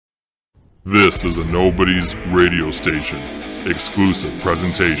This is a Nobody's Radio Station exclusive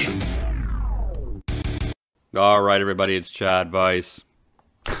presentation. All right, everybody, it's Chad Weiss.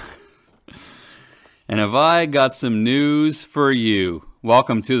 And have I got some news for you?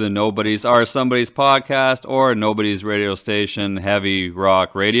 Welcome to the Nobody's Are Somebody's podcast or Nobody's Radio Station Heavy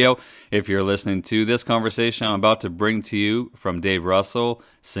Rock Radio. If you're listening to this conversation I'm about to bring to you from Dave Russell,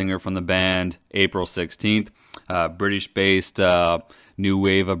 singer from the band April 16th, British-based new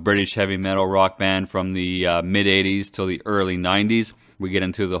wave of British heavy metal rock band from the mid-'80s till the early 90s. We get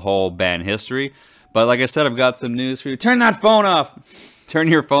into the whole band history. But like I said, I've got some news for you. Turn that phone off! Turn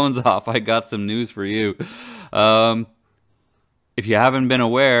your phones off. I got some news for you. If you haven't been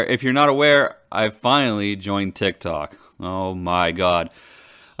aware, if you're not aware, I've finally joined TikTok. Oh my God.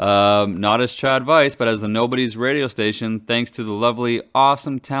 Not as Chad Weiss, but as the Nobody's Radio Station, thanks to the lovely,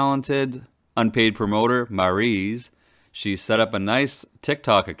 awesome, talented, unpaid promoter, Maryse. She set up a nice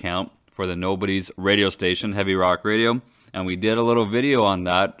TikTok account for the Nobody's Radio Station, Heavy Rock Radio, and we did a little video on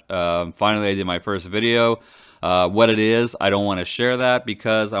that. Finally, I did my first video. What it is, I don't want to share that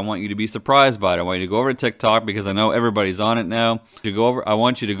because I want you to be surprised by it. I want you to go over to TikTok because I know everybody's on it now. I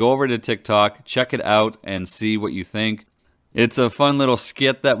want you to go over to TikTok, check it out, and see what you think. It's a fun little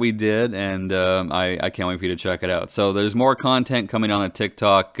skit that we did, and I can't wait for you to check it out. So there's more content coming on the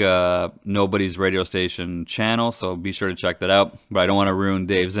TikTok Nobody's Radio Station channel, so be sure to check that out. But I don't want to ruin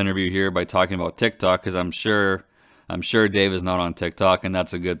Dave's interview here by talking about TikTok because I'm sure Dave is not on TikTok, and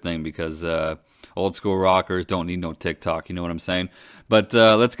that's a good thing because old school rockers don't need no TikTok. You know what I'm saying? But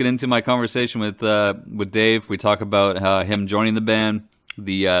let's get into my conversation with Dave. We talk about him joining the band,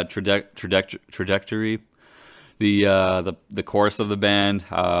 the trajectory. The course of the band,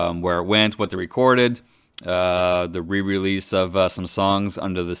 where it went, what they recorded, the re-release of some songs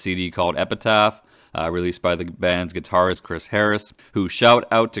under the CD called Epitaph, released by the band's guitarist Chris Harris, who shout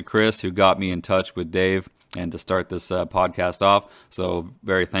out to Chris, who got me in touch with Dave and to start this podcast off. So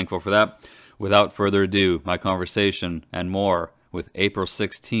very thankful for that. Without further ado, my conversation and more with April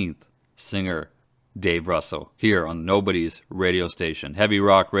 16th singer Dave Russell, here on Nobody's Radio Station, Heavy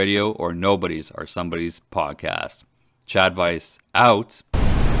Rock Radio, or Nobody's Are Somebody's podcast. Chad Weiss, out.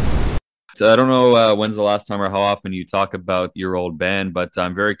 So I don't know when's the last time or how often you talk about your old band, but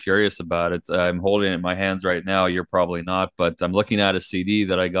I'm very curious about it. I'm holding it in my hands right now. You're probably not, but I'm looking at a CD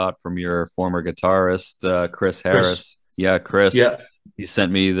that I got from your former guitarist, Chris Harris. Yeah, Chris. Yeah. He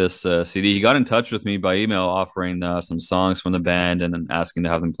sent me this CD. He got in touch with me by email offering some songs from the band and asking to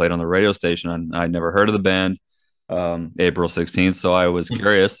have them played on the radio station. And I'd never heard of the band, April 16th, so I was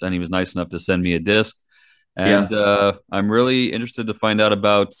curious, and he was nice enough to send me a disc. And I'm really interested to find out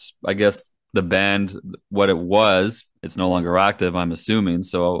about, I guess, the band, what it was. It's no longer active, I'm assuming.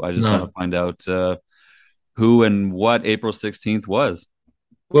 So I just want to find out who and what April 16th was.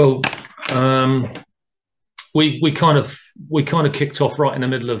 Well, we kind of kicked off right in the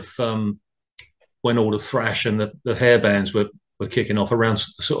middle of when all the thrash and the hair bands were kicking off around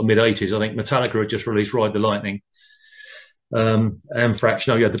the sort of mid-'80s. I think Metallica had just released Ride the Lightning. Anthrax,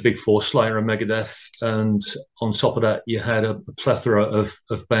 you had the big four, Slayer and Megadeth, and on top of that you had a plethora of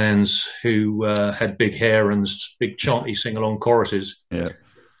bands who had big hair and big chanty sing-along choruses.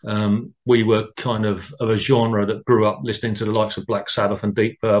 We were kind of a genre that grew up listening to the likes of Black Sabbath and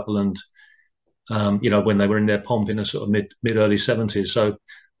Deep Purple and when they were in their pomp in the sort of mid-early 70s. So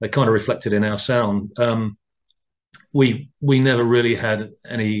they kind of reflected in our sound. We never really had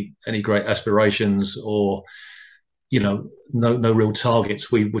any great aspirations or, no real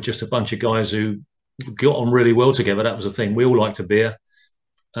targets. We were just a bunch of guys who got on really well together. That was the thing. We all liked a beer.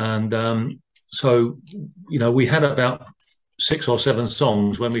 And so we had about 6 or 7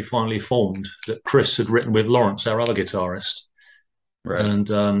 songs when we finally formed that Chris had written with Lawrence, our other guitarist. Right.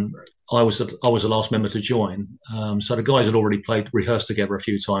 And I was the last member to join. So the guys had already rehearsed together a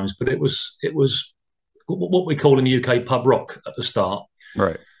few times, but it was what we call in the UK pub rock at the start.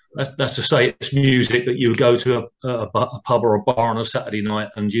 Right. That's to say, it's music that you would go to a pub or a bar on a Saturday night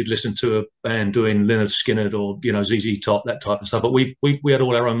and you'd listen to a band doing Lynyrd Skynyrd or ZZ Top, that type of stuff. But we had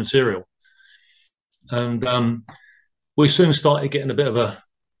all our own material, and we soon started getting a bit of a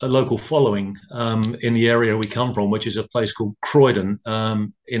local following in the area we come from, which is a place called Croydon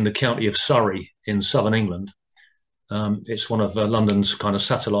in the county of Surrey in southern England. It's one of London's kind of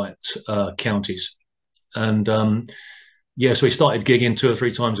satellite counties. And so we started gigging 2 or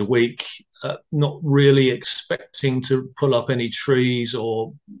 3 times a week, not really expecting to pull up any trees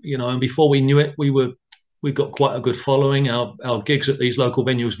or, and before we knew it, we got quite a good following. Our gigs at these local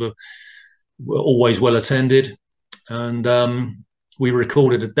venues were always well attended. And we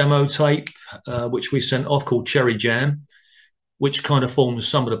recorded a demo tape, which we sent off, called Cherry Jam, which kind of forms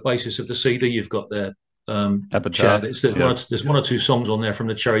some of the basis of the CD you've got there. Epitaph. There's one or two songs on there from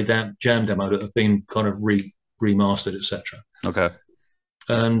the Cherry Jam demo that have been kind of remastered, etc. Okay.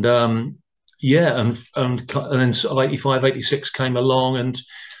 And and then sort of 85, 86 came along, and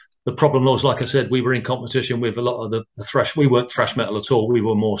the problem was, like I said, we were in competition with a lot of the thrash. We weren't thrash metal at all. We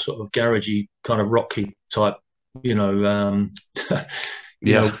were more sort of garagey, kind of rocky type, you know.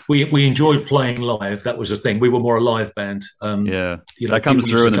 We enjoyed playing live. That was the thing. We were more a live band. That comes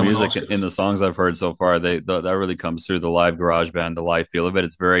through in the music, in the songs I've heard so far. That really comes through, the live garage band, the live feel of it.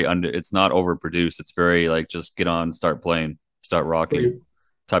 It's very it's not overproduced. It's very like just get on, start playing, start rocking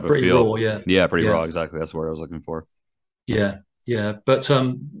type of feel. Raw, pretty raw. Exactly. That's what I was looking for. Yeah, but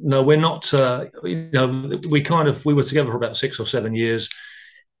no, we're not. We were together for about 6 or 7 years.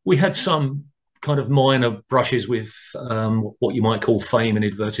 We had some kind of minor brushes with what you might call fame in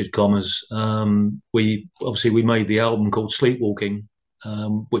inverted commas. We made the album called Sleepwalking,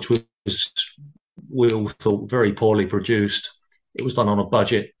 which was, we all thought, very poorly produced. It was done on a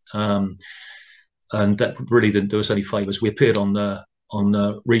budget, and that really didn't do us any favors. We appeared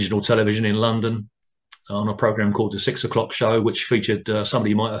on regional television in London on a program called The 6 O'Clock Show, which featured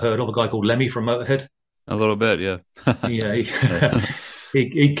somebody you might have heard of, a guy called Lemmy from Motorhead. A little bit, yeah.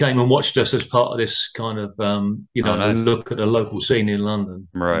 He came and watched us as part of this kind of, nice look at a local scene in London.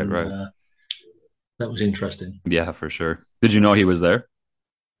 Right. That was interesting. Yeah, for sure. Did you know he was there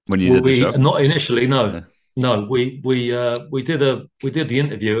when you did the show? Not initially, no. Yeah. No, we did the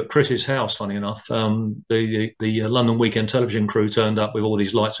interview at Chris's house. Funny enough, the London Weekend Television crew turned up with all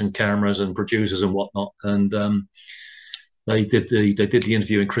these lights and cameras and producers and whatnot, and they did the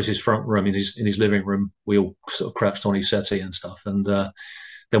interview in Chris's front room in his living room. We all sort of crouched on his settee and stuff, and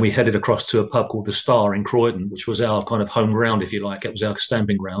then we headed across to a pub called the Star in Croydon, which was our kind of home ground, if you like. It was our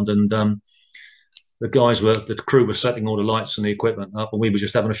stamping ground, and the crew were setting all the lights and the equipment up, and we were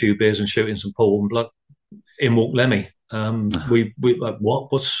just having a few beers and shooting some pool, and in walked Lemmy. We like,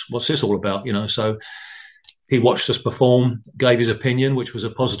 what's this all about? You know, so he watched us perform, gave his opinion, which was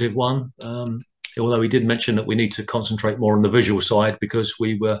a positive one. Although he did mention that we need to concentrate more on the visual side because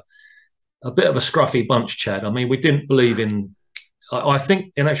we were a bit of a scruffy bunch, Chad. I mean, we didn't believe in. I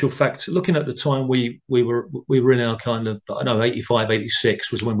think, in actual fact, looking at the time we were in our kind of 85,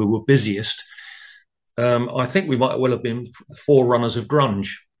 86 was when we were busiest. I think we might well have been forerunners of grunge.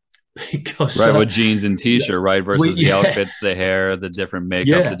 Because, with jeans and t-shirt, right, versus the outfits, the hair, the different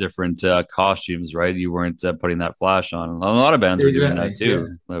makeup, the different costumes, right? You weren't putting that flash on. A lot of bands were doing that too.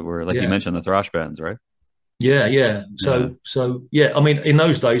 That were, like you mentioned, the thrash bands, right? So I mean, in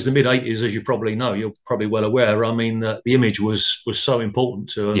those days, the mid '80s, as you probably know, you're probably well aware. I mean, the image was so important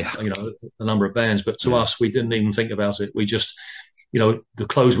to a number of bands, but to us, we didn't even think about it. We just, the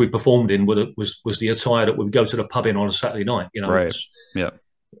clothes we performed in was the attire that would go to the pub in on a Saturday night. Right.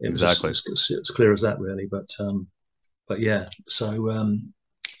 Exactly. It's clear as that, really. But yeah. So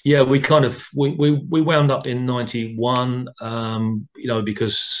we kind of we wound up in '91.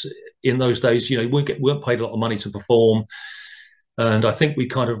 Because in those days, we weren't paid a lot of money to perform, and I think we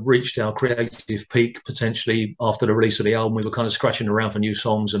kind of reached our creative peak potentially after the release of the album. We were kind of scratching around for new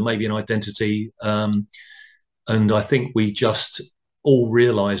songs and maybe an identity, and I think we just all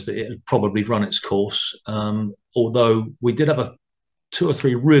realised that it had probably run its course. Although we did have 2 or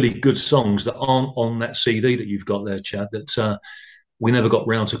 3 really good songs that aren't on that CD that you've got there, Chad, that we never got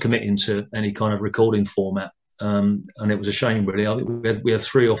round to committing to any kind of recording format. And it was a shame, really. I think we had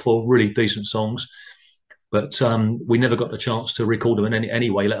 3 or 4 really decent songs, but we never got the chance to record them in any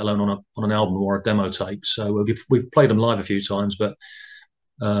way, let alone on an album or a demo tape. So we've played them live a few times, but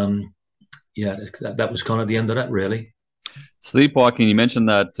that was kind of the end of that, really. Sleepwalking, you mentioned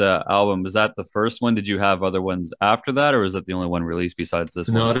that album. Was that the first one? Did you have other ones after that, or was that the only one released besides this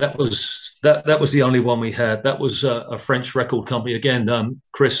one? No, that was the only one we had. That was a French record company. Again,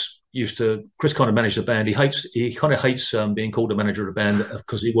 Chris kind of managed the band. He kind of hates being called a manager of a band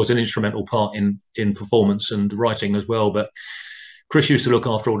because he was an instrumental part in performance and writing as well. But Chris used to look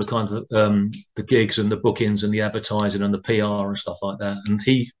after all the kinds of the gigs and the bookings and the advertising and the PR and stuff like that. And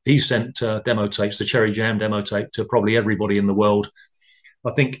he sent demo tapes, the Cherry Jam demo tape, to probably everybody in the world.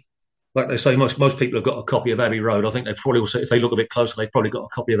 I think, like they say, most people have got a copy of Abbey Road. I think they've probably also, if they look a bit closer, they've probably got a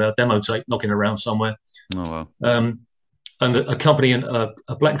copy of our demo tape knocking around somewhere. Oh, wow. And a company, a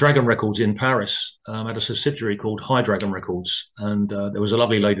Black Dragon Records in Paris, had a subsidiary called High Dragon Records. And there was a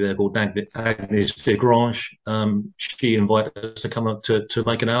lovely lady there called Agnes Desgrange. She invited us to come up to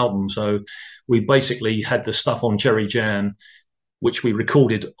make an album. So we basically had the stuff on Cherry Jam, which we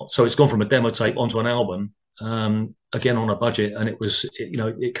recorded. So it's gone from a demo tape onto an album. again on a budget, and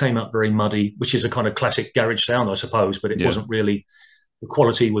it came up very muddy, which is a kind of classic garage sound, I suppose, but it wasn't really. The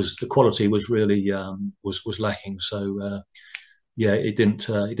quality was really was lacking. So it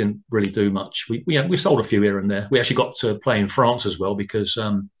didn't really do much. We sold a few here and there. We actually got to play in France as well because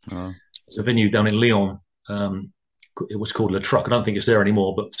there's a venue down in Lyon. It was called Le Truc. I don't think it's there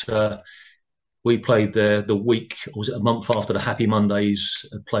anymore, but we played there the week, or was it a month after the Happy Mondays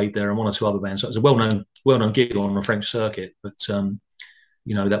played there, and one or two other bands. So it was a well-known gig on the French circuit. But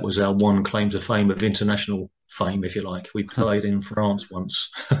that was our one claim to fame of international fame, if you like. We played in France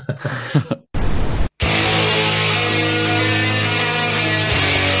once.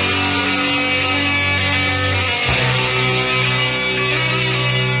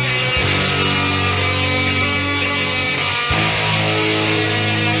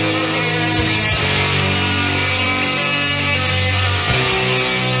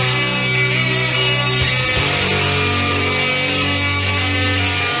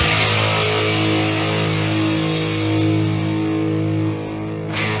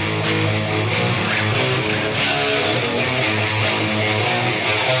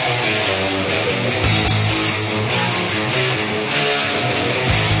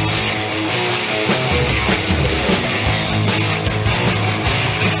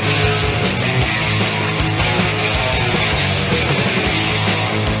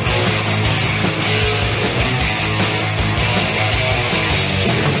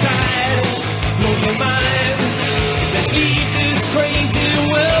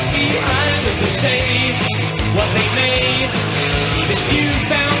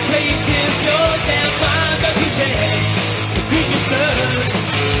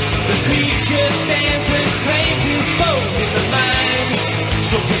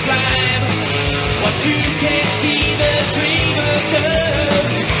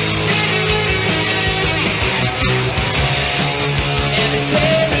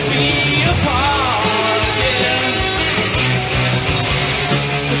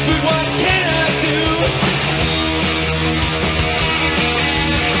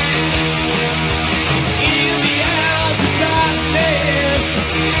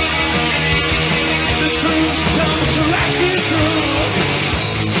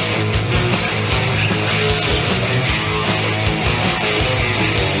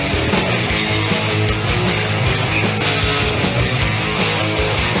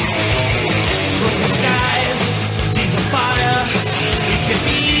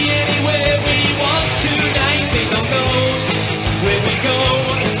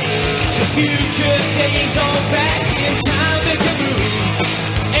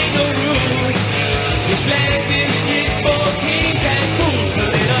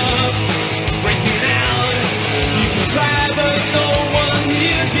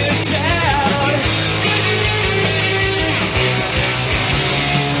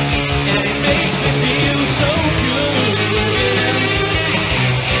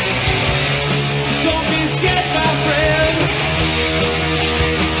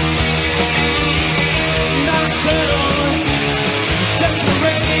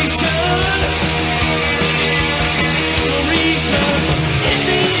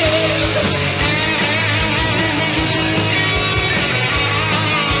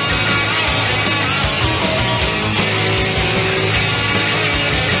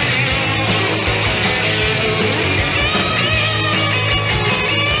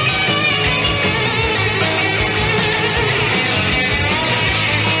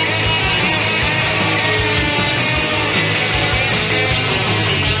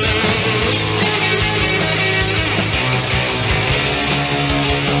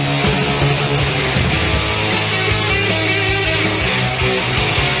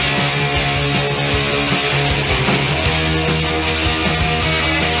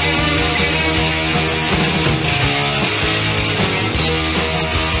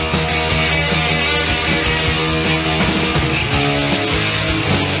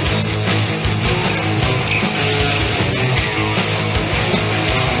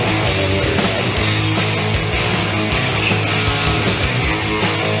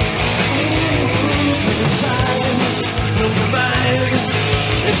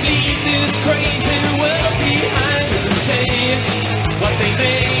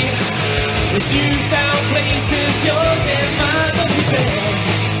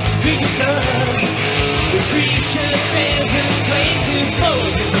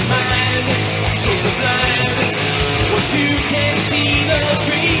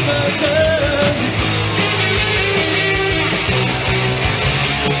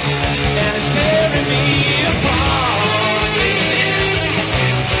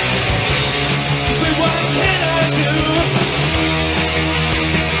 What can I do?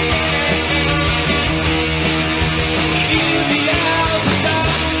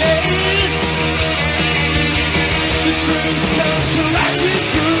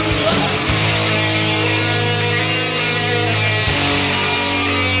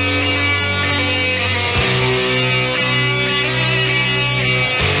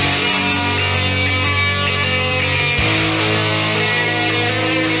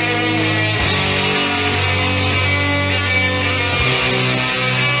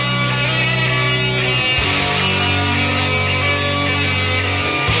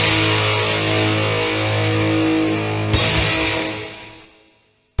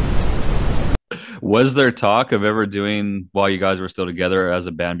 Was there talk of ever doing, while you guys were still together as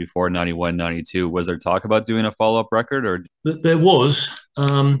a band before 91, 92, was there talk about doing a follow-up record? Or There was,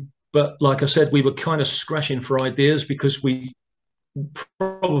 but like I said, we were kind of scratching for ideas because we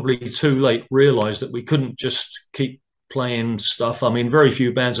probably too late realized that we couldn't just keep playing stuff. I mean, very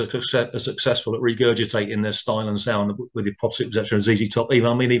few bands are successful at regurgitating their style and sound with the Pop Supersession and ZZ Top.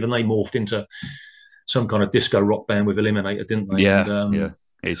 Even they morphed into some kind of disco rock band with Eliminator, didn't they? Yeah, and,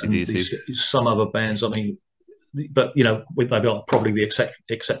 AC/DC. And some other bands, I mean, but you know, they are probably the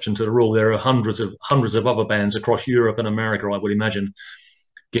exception to the rule. There are hundreds of other bands across Europe and America, I would imagine,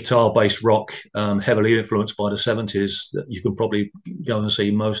 guitar-based rock, heavily influenced by the 70s, that you can probably go and see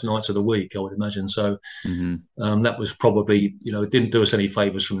most nights of the week, I would imagine. So that was probably, you know, it didn't do us any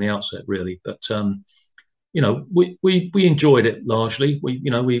favors from the outset, really. But you know, we enjoyed it largely. We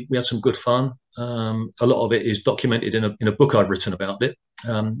had some good fun. A lot of it is documented in a book I've written about it,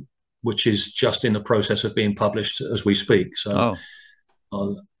 which is just in the process of being published as we speak. So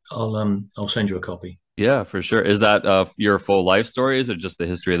I'll send you a copy. Yeah, for sure. Is that your full life story? Is it just the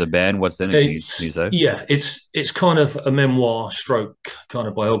history of the band? What's in it? Can you say? Yeah, it's kind of a memoir stroke kind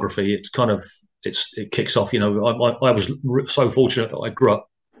of biography. It's kind of it kicks off. You know, I was so fortunate that I grew up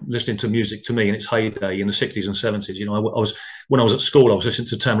listening to music to me in its heyday in the 60s and 70s. You know, I was when I was at school, I was listening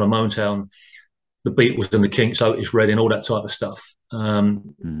to Tamla Motown, the Beatles and the Kinks, Otis Redding, all that type of stuff.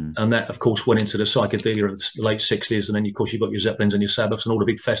 And that, of course, went into the psychedelia of the late 60s. And then, of course, you've got your Zeppelins and your Sabbaths and all the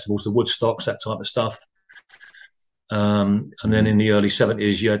big festivals, the Woodstocks, that type of stuff. And then in the early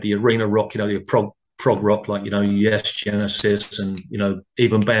 70s, you had the arena rock, you know, the prog rock, like, you know, Yes, Genesis, and, you know,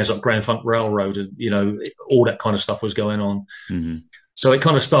 even bands like Grand Funk Railroad, and, you know, all that kind of stuff was going on. So it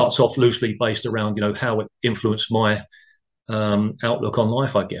kind of starts off loosely based around, you know, how it influenced my outlook on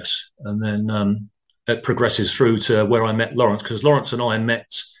life, I guess. And then it progresses through to where I met Lawrence, because Lawrence and I met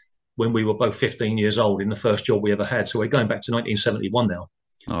when we were both 15 years old in the first job we ever had. So we're going back to 1971 now.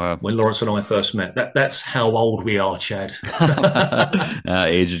 Oh, wow. When Lawrence and I first met. That's how old we are, Chad.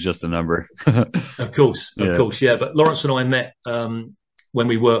 Age is just a number. Of course, yeah. But Lawrence and I met when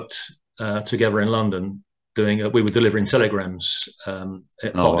we worked together in London. We were delivering telegrams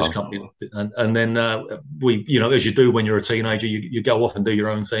at this company, and then we, you know, as you do when you're a teenager, you go off and do your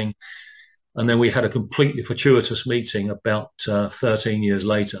own thing. And then we had a completely fortuitous meeting about 13 years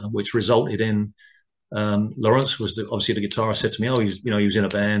later, which resulted in Lawrence was obviously the guitarist. Said to me, he was in a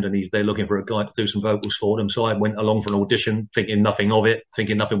band and they're looking for a guy to do some vocals for them. So I went along for an audition, thinking nothing of it,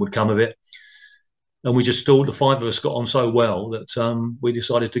 thinking nothing would come of it. And we just the five of us got on so well that we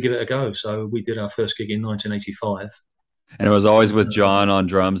decided to give it a go. So we did our first gig in 1985. And it was always with John on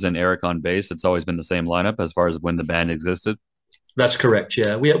drums and Eric on bass. It's always been the same lineup as far as when the band existed. That's correct.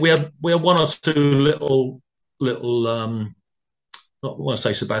 Yeah, we had one or two little not want to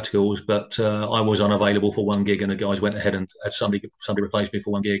say sabbaticals, but I was unavailable for one gig, and the guys went ahead and had somebody replace me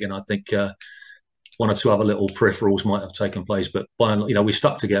for one gig, and I think one or two other little peripherals might have taken place. But by and large, you know, we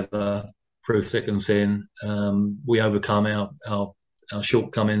stuck together through thick and thin. We overcome our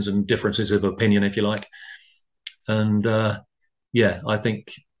shortcomings and differences of opinion, if you like. And I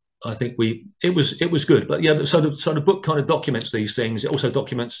think it was good. But yeah, so the book kind of documents these things. It also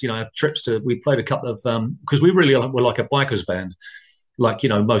documents, you know, our trips we played a couple of because we really were like a bikers band, like, you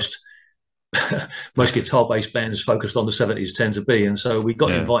know, most guitar-based bands focused on the 70s tend to be. And so we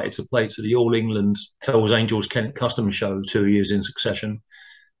got invited to play to the All England Hells Angels Kent Customs show 2 years in succession.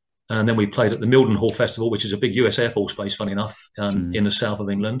 And then we played at the Mildenhall Festival, which is a big US Air Force base, funny enough, in the south of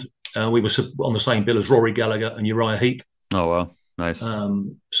England. We were on the same bill as Rory Gallagher and Uriah Heep. Oh, wow. Nice.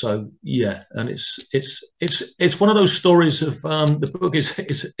 So yeah, and it's one of those stories of the book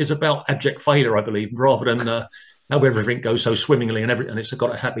is about abject failure, I believe, rather than how everything goes so swimmingly and it's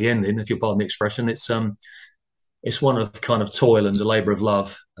got a happy ending, if you pardon the expression. It's one of kind of toil and the labor of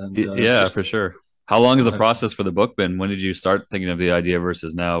love. And, for sure. How long has the process for the book been? When did you start thinking of the idea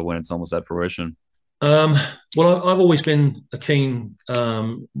versus now when it's almost at fruition? Well, I've always been a keen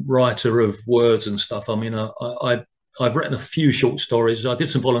writer of words and stuff. I mean, I've written a few short stories. I did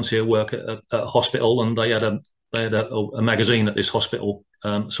some volunteer work at a hospital, and they had a magazine at this hospital.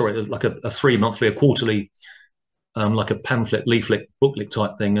 Like a 3-monthly, a quarterly, like a pamphlet, leaflet, booklet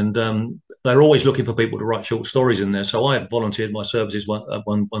type thing. And they're always looking for people to write short stories in there. So I had volunteered my services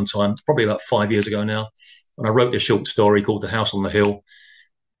one time, probably about 5 years ago now, and I wrote this short story called The House on the Hill.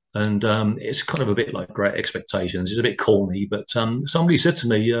 And it's kind of a bit like Great Expectations. It's a bit corny, but somebody said to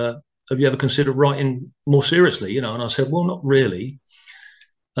me, have you ever considered writing more seriously? You know, and I said, well, not really,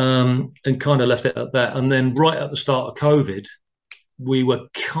 and kind of left it at that. And then right at the start of COVID, we were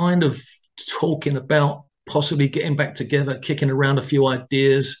kind of talking about possibly getting back together, kicking around a few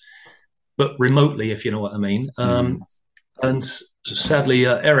ideas. but remotely, if you know what I mean. And sadly,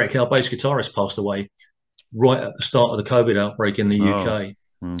 Eric, our bass guitarist, passed away right at the start of the COVID outbreak in the UK.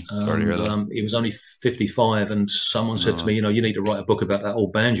 Sorry to hear that. He was only 55, and someone said to me, you know, you need to write a book about that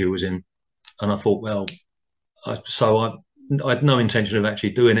old band you was in. And I thought, well, I had no intention of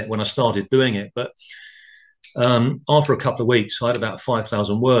actually doing it when I started doing it. But after a couple of weeks, I had about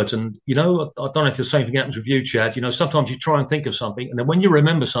 5,000 words. And, you know, I don't know if the same thing happens with you, Chad. You know, sometimes you try and think of something, and then when you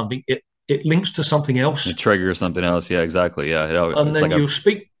remember something, it links to something else. It triggers something else. Yeah, exactly. Yeah. And then you'll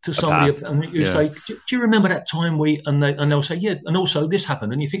speak to somebody and you say, do you remember that time and they'll say, yeah, and also this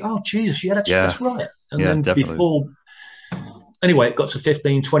happened. And you think, oh, Jesus, that's right. And then definitely. Anyway, it got to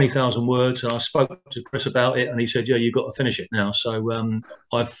 15, 20,000 words, and I spoke to Chris about it, and he said, yeah, you've got to finish it now. So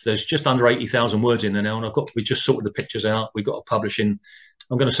there's just under 80,000 words in there now, and we just sorted the pictures out. We've got a publishing.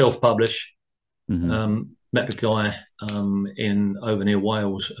 I'm going to self-publish. Met a guy over near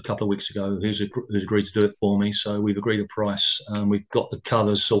Wales a couple of weeks ago who's agreed to do it for me. So we've agreed a price. We've got the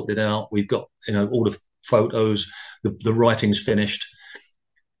covers sorted out. We've got, you know, all the photos, the writing's finished.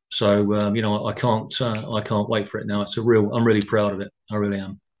 So you know, I can't wait for it now. I'm really proud of it. I really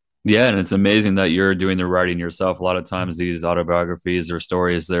am. Yeah, and it's amazing that you're doing the writing yourself. A lot of times these autobiographies or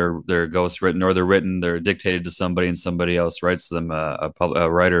stories, they're ghostwritten, or they're dictated to somebody and somebody else writes them, a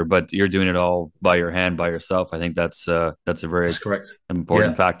writer. But you're doing it all by your hand, by yourself. I think that's a very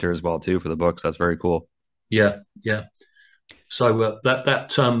important factor as well too for the books. That's very cool. Yeah. So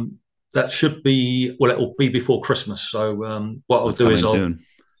that should be, well, it will be before Christmas. So what I'll do is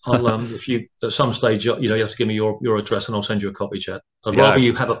if you at some stage, you know, you have to give me your address and I'll send you a copy, Chad. I'd rather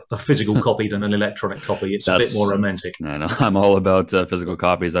you have a physical copy than an electronic copy. It's a bit more romantic. I know. I'm all about physical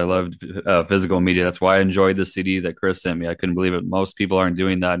copies. I love physical media. That's why I enjoyed the CD that Chris sent me. I couldn't believe it. Most people aren't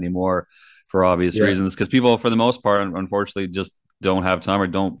doing that anymore for obvious reasons, because people, for the most part, unfortunately, just don't have time or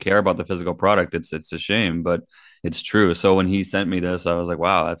don't care about the physical product. It's a shame, but it's true. So when he sent me this, I was like,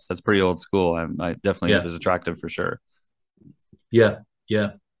 wow, that's pretty old school. I definitely think it was attractive for sure. Yeah.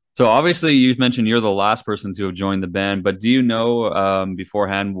 So obviously you mentioned you're the last person to have joined the band, but do you know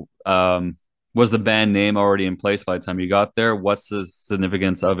beforehand, was the band name already in place by the time you got there? What's the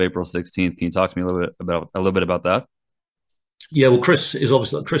significance of April 16th? Can you talk to me a little bit about that? Yeah, well, Chris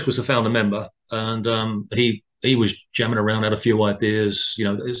was the founder member, and he was jamming around, had a few ideas. You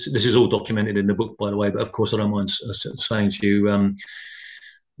know, this is all documented in the book, by the way, but of course I don't mind saying to you,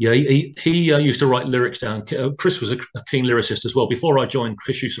 he used to write lyrics down. Chris was a keen lyricist as well. Before I joined,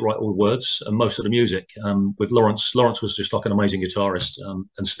 Chris used to write all the words and most of the music. With Lawrence was just like an amazing guitarist,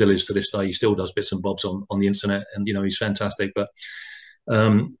 and still is to this day. He still does bits and bobs on the internet, and you know, he's fantastic. But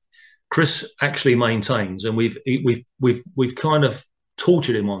Chris actually maintains, and we've kind of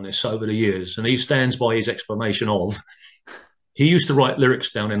tortured him on this over the years, and he stands by his explanation of. He used to write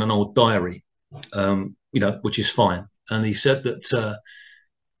lyrics down in an old diary, you know, which is fine. And he said that.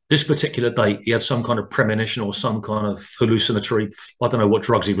 This particular date, he had some kind of premonition or some kind of hallucinatory, I don't know what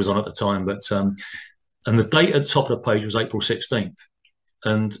drugs he was on at the time, but and the date at the top of the page was April 16th.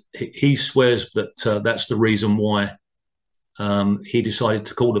 And he swears that that's the reason why he decided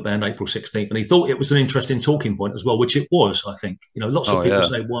to call the band April 16th. And he thought it was an interesting talking point as well, which it was, I think. You know, lots of people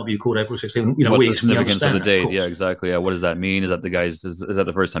say, why were you called April 16th? You know, what's the significance of the date? Of exactly. Yeah, what does that mean? Is that is that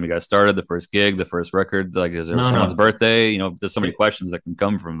the first time you guys started, the first gig, the first record? Like, is there someone's birthday? You know, there's so many questions that can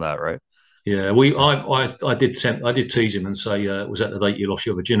come from that, right? Yeah, I did tease him and say, was that the date you lost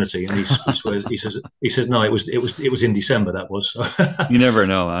your virginity? And he swears, he says no, it was in December. That was. You never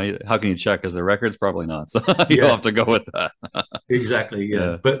know. How can you check? Is the records? Probably not. So you'll have to go with that. Exactly.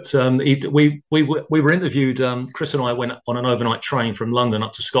 Yeah. But we were interviewed. Chris and I went on an overnight train from London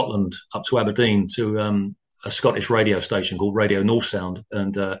up to Scotland, up to Aberdeen, to a Scottish radio station called Radio North Sound,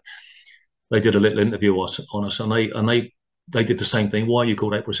 and they did a little interview on us, and they did the same thing. Why are you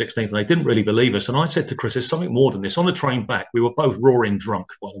called April 16th? And they didn't really believe us. And I said to Chris, there's something more than this. On the train back, we were both roaring drunk,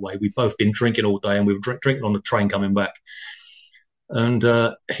 by the way. We'd both been drinking all day, and we were drinking on the train coming back. And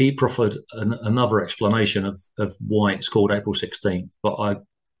he proffered another explanation of why it's called April 16th. But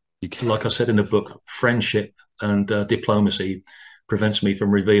like I said in the book, friendship and diplomacy prevents me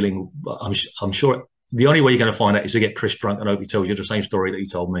from revealing. I'm sure the only way you're going to find out is to get Chris drunk and hope he tells you the same story that he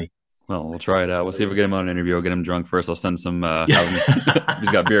told me. Well, we'll try it out. We'll see if we get him on an interview. We'll get him drunk first. I'll send some.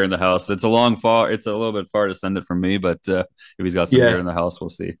 He's got beer in the house. It's a little bit far to send it from me, but if he's got some beer in the house, we'll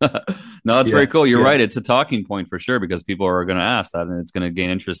see. No, that's very cool. You're right. It's a talking point for sure, because people are going to ask that, and it's going to gain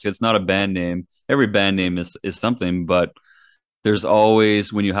interest. It's not a band name. Every band name is something, but there's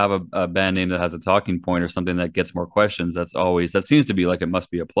always, when you have a band name that has a talking point or something that gets more questions, that seems to be like it must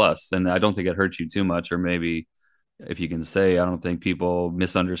be a plus. And I don't think it hurts you too much, or maybe if you can say. I don't think people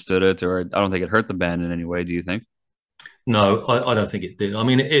misunderstood it, or I don't think it hurt the band in any way. Do you think? No, I don't think it did. I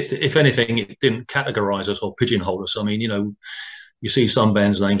mean, if anything, it didn't categorize us or pigeonhole us. I mean, you see some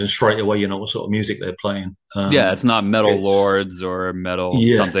bands' names and straight away you know what sort of music they're playing. Yeah, it's not Metal Lords or Metal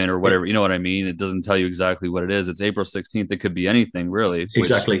Yeah, something or whatever. You know what I mean? It doesn't tell you exactly what it is. It's April 16th. It could be anything, really.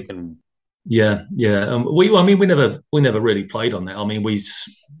 exactly. Yeah, yeah. I mean, we never really played on that. I mean, it's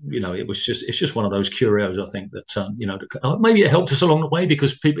just one of those curios. I think that maybe it helped us along the way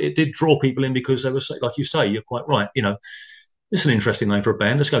because it did draw people in because they were like you say, you're quite right. This is an interesting name for a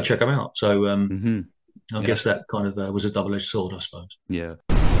band. Let's go check them out. So I guess that kind of was a double-edged sword, I suppose. Yeah.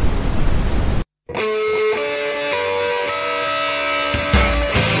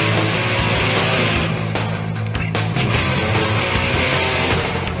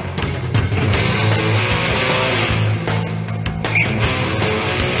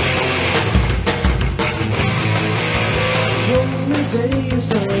 Days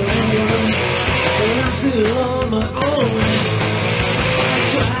on, and I'm still on my own. I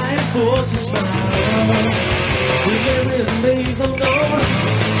try and force a smile, remembering days I'm gone.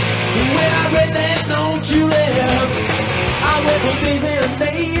 When I read that note you left, I went for days and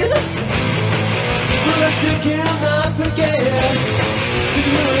days, but I still cannot forget. Do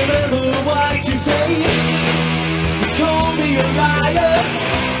you remember what you say? You called me a liar,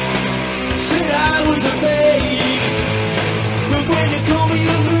 said I was a fake. But when you call me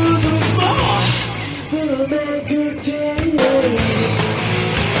a loser, it's more than a man could take.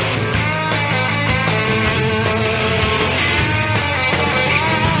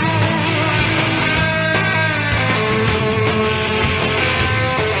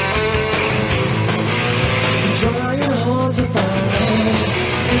 I'm trying hard to find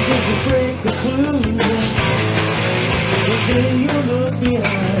answers to break the clue. One day you look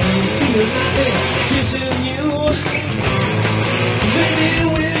behind, see a nightmare chasing you. Maybe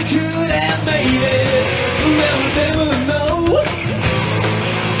we could have made it. We'll never know.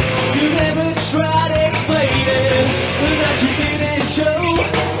 You never tried explaining that you didn't show.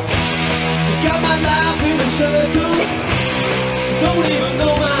 You got my life in a circle. Don't even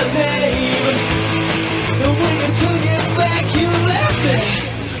know my name. And when you turn your back, you left me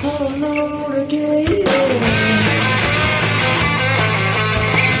all alone again.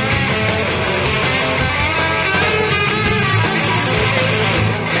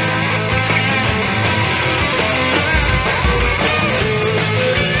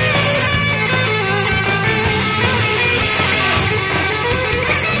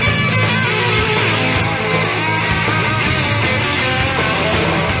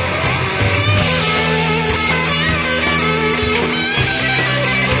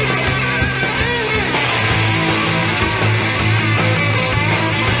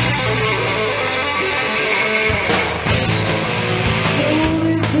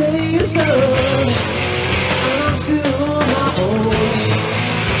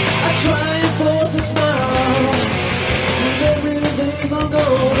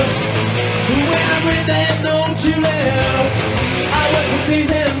 You left, I went for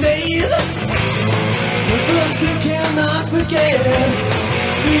days and days, but I still cannot forget.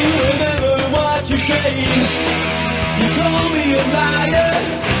 Do you remember what you said? You called me a liar,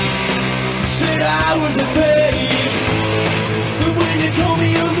 said I was a fake. But when you call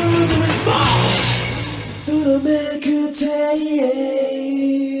me a loser, it's more than a man could take.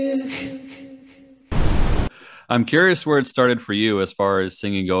 I'm curious where it started for you as far as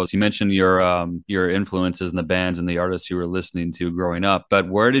singing goes. You mentioned your influences and the bands and the artists you were listening to growing up, but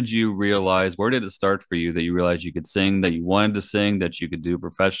where did it start for you that you realized you could sing, that you wanted to sing, that you could do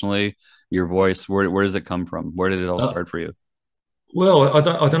professionally? Your voice, where does it come from? Where did it all start for you? Well, I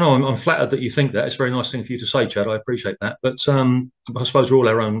don't know. I'm flattered that you think that. It's a very nice thing for you to say, Chad. I appreciate that. But I suppose we're all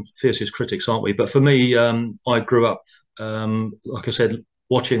our own fiercest critics, aren't we? But for me, I grew up, like I said,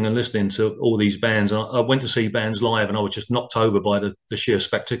 watching and listening to all these bands. I went to see bands live and I was just knocked over by the sheer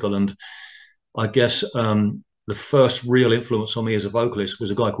spectacle. And I guess the first real influence on me as a vocalist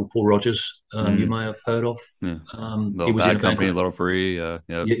was a guy called Paul Rodgers. You may have heard of. Yeah. He was Bad in a Company, band. Little Free. Yeah,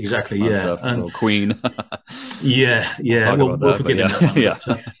 exactly. Yeah. And Queen. Yeah. We'll forgive him that one.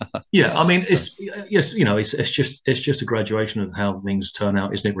 But, yeah. I mean, it's just a graduation of how things turn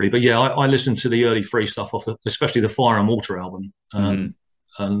out, isn't it? Really. But yeah, I listened to the early Free stuff especially the Fire and Water album.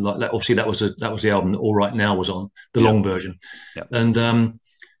 And like that, obviously that was the album that All Right Now was on, the long version. Yep. And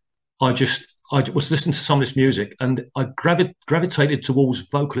I was listening to some of this music and I gravitated towards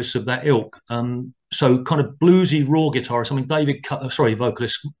vocalists of that ilk. So kind of bluesy raw guitar or something. David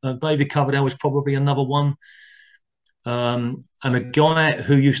Coverdale was probably another one. and a guy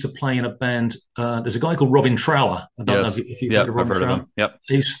who used to play in a band. There's a guy called Robin Trower. I don't know if you've heard of Robin Trower. Yep.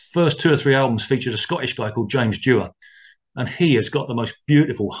 His first 2 or 3 albums featured a Scottish guy called James Dewar, and he has got the most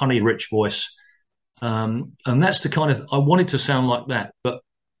beautiful, honey-rich voice. And that's the kind of I wanted to sound like that, but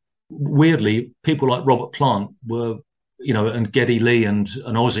weirdly, people like Robert Plant were, and Geddy Lee and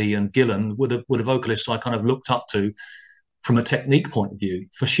Ozzy and Gillan were the vocalists I kind of looked up to from a technique point of view.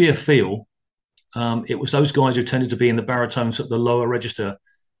 For sheer feel, it was those guys who tended to be in the baritones at the lower register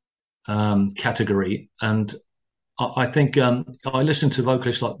category. And I think I listened to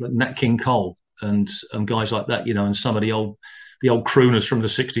vocalists like Nat King Cole and guys like that, and some of the old crooners from the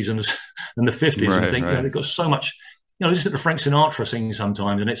 60s and the 50s, and think, they've got so much. Listen to Frank Sinatra sing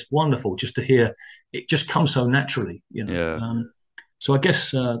sometimes, and it's wonderful just to hear. It just comes so naturally, Yeah. So I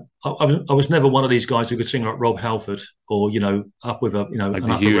guess I was never one of these guys who could sing like Rob Halford or up with a like an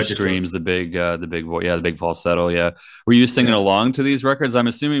the upper huge register. screams, the big voice, the big falsetto. Yeah. Were you singing along to these records? I'm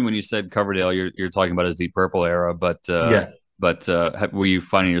assuming when you said Coverdale, you're talking about his Deep Purple era, but were you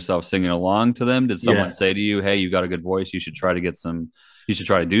finding yourself singing along to them? Did someone say to you, "Hey, you got a good voice. You should try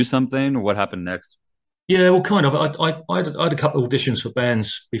to do something"? What happened next? Yeah, well, kind of. I had a couple of auditions for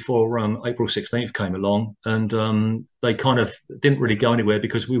bands before April 16th came along, and they kind of didn't really go anywhere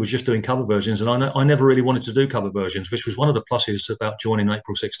because we were just doing cover versions, and I never really wanted to do cover versions, which was one of the pluses about joining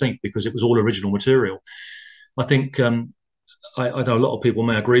April 16th because it was all original material. I think I know a lot of people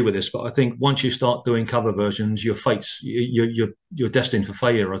may agree with this, but I think once you start doing cover versions, you're destined for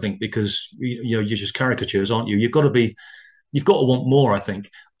failure. I think because you're just caricatures, aren't you? You've got to want more, I think.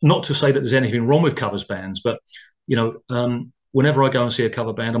 Not to say that there's anything wrong with covers bands, but, whenever I go and see a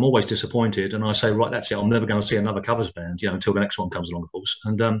cover band, I'm always disappointed. And I say, right, that's it. I'm never going to see another covers band, until the next one comes along, of course.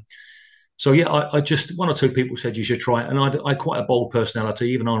 And so, I just, one or two people said you should try it. And I quite a bold personality,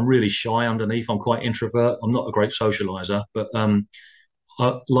 even though I'm really shy underneath. I'm quite introvert. I'm not a great socializer, but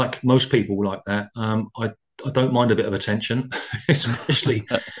like most people like that, I don't mind a bit of attention, especially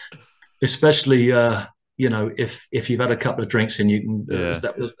if you've had a couple of drinks and you can,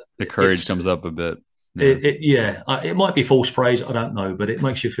 the courage comes up a bit. It might be false praise. I don't know, but it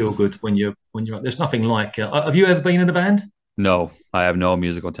makes you feel good when you're. There's nothing like. Have you ever been in a band? No, I have no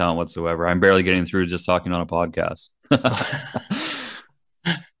musical talent whatsoever. I'm barely getting through just talking on a podcast.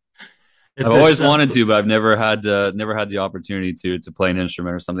 I've always wanted to, but I've never had the opportunity to play an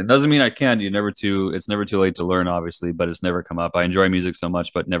instrument or something. Doesn't mean I can't. It's never too late to learn, obviously, but it's never come up. I enjoy music so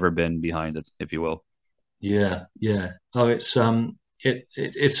much, but never been behind it, if you will. Yeah. Oh, it's an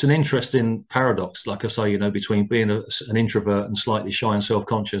interesting paradox, like I say, between being an introvert and slightly shy and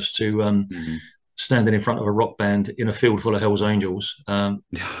self-conscious to standing in front of a rock band in a field full of Hell's Angels.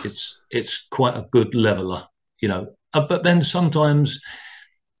 It's quite a good leveler, But then sometimes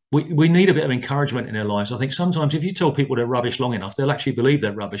we need a bit of encouragement in our lives. I think sometimes if you tell people they're rubbish long enough, they'll actually believe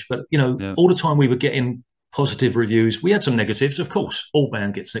they're rubbish. But all the time we were getting positive reviews. We had some negatives, of course. All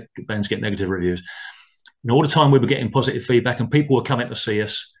bands get negative reviews. All the time we were getting positive feedback and people were coming to see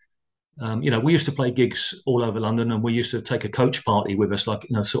us. We used to play gigs all over London and we used to take a coach party with us, like,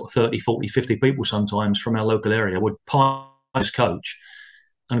 sort of 30, 40, 50 people sometimes from our local area would park this coach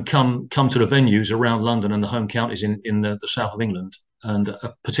and come to the venues around London and the home counties in the south of England, and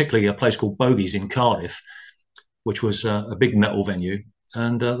particularly a place called Bogies in Cardiff, which was a big metal venue.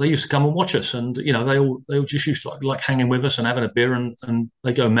 And they used to come and watch us, and they all just used to like hanging with us and having a beer, and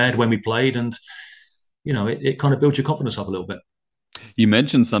they go mad when we played, and it kind of builds your confidence up a little bit. You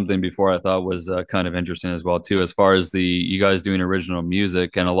mentioned something before I thought was kind of interesting as well, too, as far as you guys doing original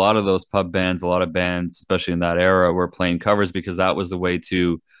music. And a lot of those pub bands, a lot of bands, especially in that era, were playing covers because that was the way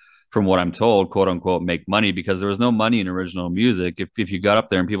to, from what I'm told, quote unquote, make money, because there was no money in original music. If you got up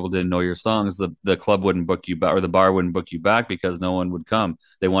there and people didn't know your songs, the club wouldn't book you back, or the bar wouldn't book you back, because no one would come.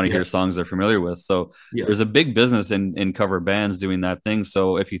 They want to hear songs they're familiar with. So there's a big business in cover bands doing that thing.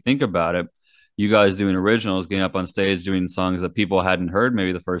 So if you think about it, you guys doing originals, getting up on stage, doing songs that people hadn't heard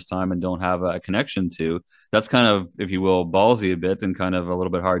maybe the first time and don't have a connection to, that's kind of, if you will, ballsy a bit and kind of a little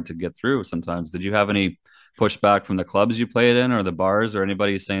bit hard to get through sometimes. Did you have any pushback from the clubs you played in or the bars, or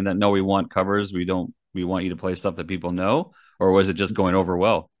anybody saying that, no, we want covers, we want you to play stuff that people know? Or was it just going over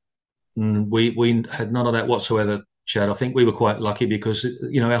well? We had none of that whatsoever, Chad. I think we were quite lucky because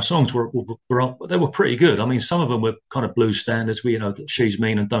our songs were pretty good. I mean, some of them were kind of blues standards. She's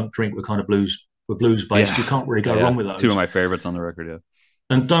Mean and Don't Drink were kind of blues based. You can't really go wrong with those. Two of my favorites on the record.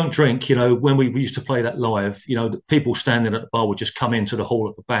 And Don't Drink, when we used to play that live, the people standing at the bar would just come into the hall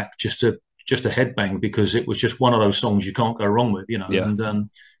at the back just to headbang, because it was just one of those songs you can't go wrong with. And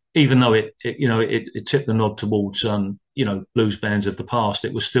even though it tipped the nod towards blues bands of the past,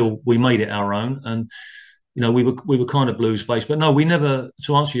 it was still, we made it our own. And we were kind of blues based, but no, we never.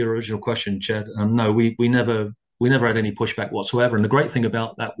 To answer your original question, Chad, no, we never had any pushback whatsoever. And the great thing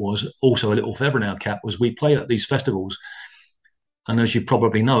about that was also a little feather in our cap was we play at these festivals, and as you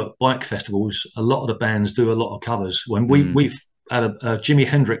probably know, at bike festivals, a lot of the bands do a lot of covers. When we've had a Jimi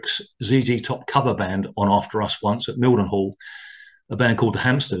Hendrix ZZ Top cover band on after us once at Mildenhall, a band called the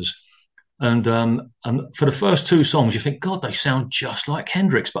Hamsters. And for the first 2 songs, you think, God, they sound just like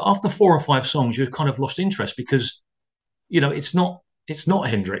Hendrix. But after 4 or 5 songs, you've kind of lost interest because, it's not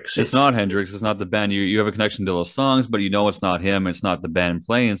Hendrix. It's not Hendrix. It's not the band. You have a connection to those songs, but it's not him. It's not the band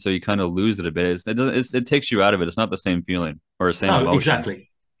playing. So you kind of lose it a bit. It takes you out of it. It's not the same feeling or same emotion. Exactly.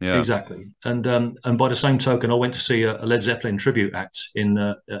 Yeah. Exactly. And by the same token, I went to see a Led Zeppelin tribute act in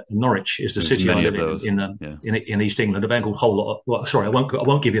Norwich, is the city I live in East England. A band called Whole Lot. Well, sorry, I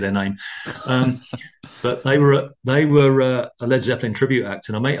won't give you their name, but they were a Led Zeppelin tribute act,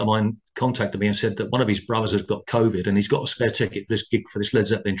 and a mate of mine contacted me and said that one of his brothers has got COVID and he's got a spare ticket for this gig for this Led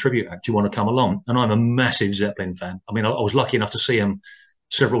Zeppelin tribute act. Do you want to come along? And I'm a massive Zeppelin fan. I mean, I was lucky enough to see him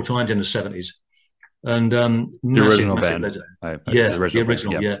several times in the 70s. And the original band. The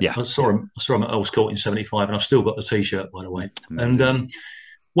original. Yeah. I saw him at Earl's Court in '75, and I've still got the T-shirt, by the way. Amazing. And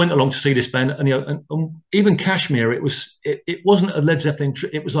went along to see this band, and and even Kashmir, it wasn't a Led Zeppelin.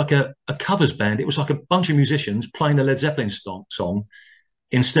 It was like a covers band. It was like a bunch of musicians playing a Led Zeppelin song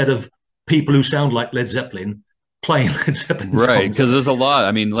instead of people who sound like Led Zeppelin playing Led Zeppelin songs. Right, because there's a lot.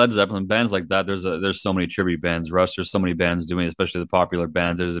 I mean, Led Zeppelin bands like that. There's so many tribute bands. Rush, there's so many bands doing, especially the popular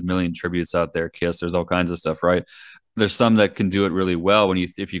bands. There's a million tributes out there. Kiss, there's all kinds of stuff, right? There's some that can do it really well.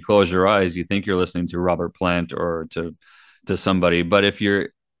 If you close your eyes, you think you're listening to Robert Plant or to somebody. But if you're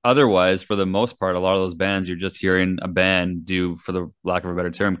otherwise, for the most part, a lot of those bands, you're just hearing a band do, for the lack of a better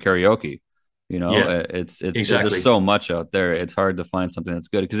term, karaoke. It's exactly. There's so much out there. It's hard to find something that's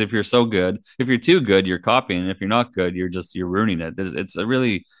good, because if you're too good, you're copying. If you're not good, you're ruining it.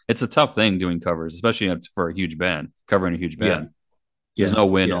 It's a tough thing doing covers, especially for a huge band, covering a huge band. There's no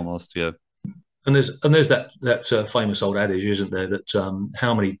win almost. Yeah. And there's that famous old adage, isn't there, that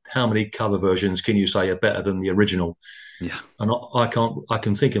how many cover versions can you say are better than the original? Yeah, and I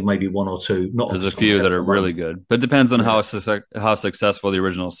can think of maybe 1 or 2. There's a few that are really good, but it depends on how successful the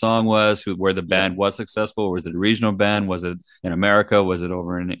original song was, where the band was successful. Was it a regional band? Was it in America? Was it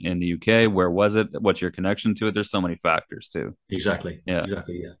over in the UK? Where was it? What's your connection to it? There's so many factors too. Exactly. Yeah.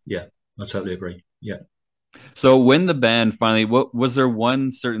 Exactly. Yeah. I totally agree. Yeah. So when the band finally, was there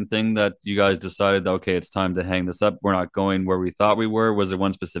one certain thing that you guys decided, okay, it's time to hang this up? We're not going where we thought we were. Was there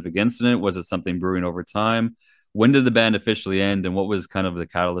one specific incident? Was it something brewing over time? When did the band officially end, and what was kind of the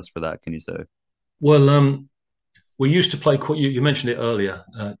catalyst for that? Can you say? Well, we used to play. You mentioned it earlier,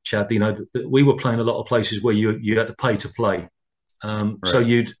 Chad. We were playing a lot of places where you had to pay to play. Right. So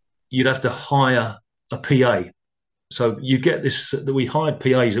you'd have to hire a PA. So you get this. We hired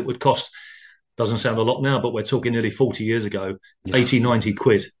PAs that would cost. Doesn't sound a lot now, but we're talking nearly 40 years ago. 80, 90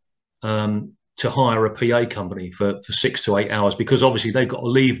 quid to hire a PA company for 6 to 8 hours, because obviously they've got to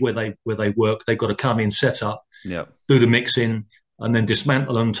leave where they work. They've got to come in, set up. Yeah. Do the mixing, and then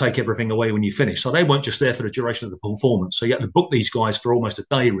dismantle and take everything away when you finish. So they weren't just there for the duration of the performance. So you had to book these guys for almost a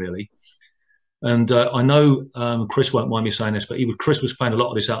day, really. And I know Chris won't mind me saying this, but Chris was paying a lot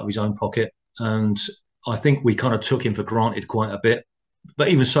of this out of his own pocket. And I think we kind of took him for granted quite a bit. But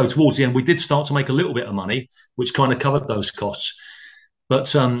even so, towards the end, we did start to make a little bit of money, which kind of covered those costs.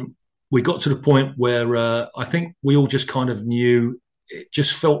 But we got to the point where I think we all just kind of knew, it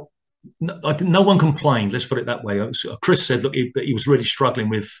just felt, no one complained, let's put it that way. Chris said, look, that he was really struggling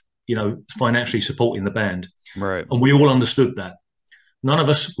with, financially supporting the band. Right. And we all understood that. None of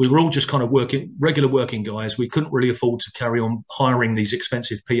us, we were all just kind of regular working guys. We couldn't really afford to carry on hiring these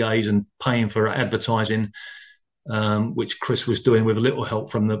expensive PAs and paying for advertising, which Chris was doing with a little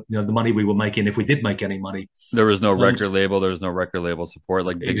help from the money we were making, if we did make any money. There was no record label. There was no record label support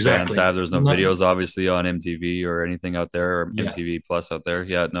like big bands have. There's no videos, obviously, on MTV or anything out there, or MTV Plus out there.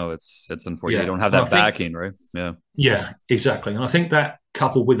 Yeah, no, it's unfortunate. You don't have that backing, right? Yeah. Yeah, exactly. And I think that,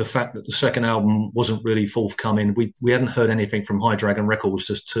 coupled with the fact that the second album wasn't really forthcoming, we hadn't heard anything from High Dragon Records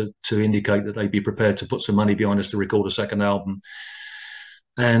just to indicate that they'd be prepared to put some money behind us to record a second album.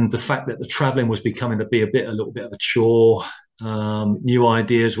 And the fact that the traveling was becoming to be a little bit of a chore. New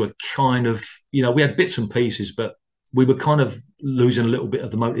ideas were kind of, we had bits and pieces, but we were kind of losing a little bit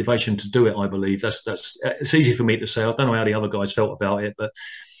of the motivation to do it, I believe. It's easy for me to say. I don't know how the other guys felt about it, but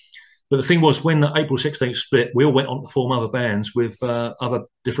the thing was, when the April 16th split, we all went on to form other bands with other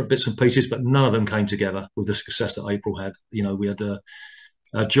different bits and pieces, but none of them came together with the success that April had. We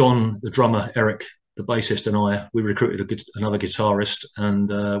had John, the drummer, Eric, the bassist, and we recruited another guitarist, and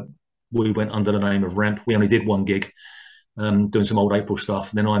we went under the name of Ramp. We only did one gig, doing some Old April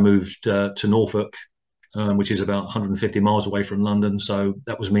stuff. And then I moved to Norfolk, which is about 150 miles away from London. So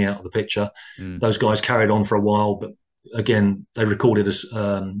that was me out of the picture. Those guys carried on for a while, but again, they recorded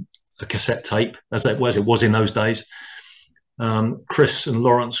a cassette tape, as it was in those days. Chris and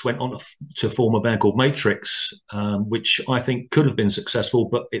Lawrence went on to form a band called Matrix, which I think could have been successful,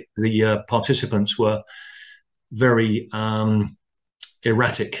 but the participants were very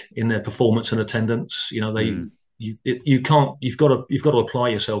erratic in their performance and attendance. You know, you've got to apply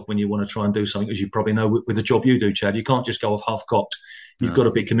yourself when you want to try and do something, as you probably know with the job you do, Chad. You can't just go off half-cocked. You've got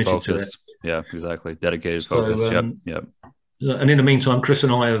to be committed focused. to it. Yeah, exactly. Dedicated, focused. Yep. And in the meantime, Chris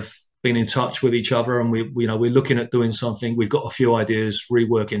and I have been in touch with each other, and we're looking at doing something. We've got a few ideas,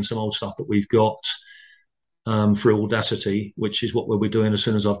 reworking some old stuff that we've got through Audacity, which is what we'll be doing as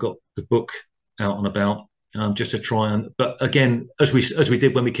soon as I've got the book out and about, just to try and. But again, as we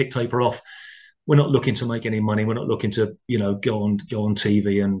did when we kicked April off, we're not looking to make any money. We're not looking to go on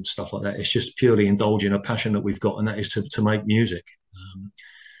TV and stuff like that. It's just purely indulging a passion that we've got, and that is to make music.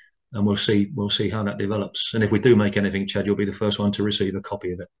 And we'll see how that develops. And if we do make anything, Chad, you'll be the first one to receive a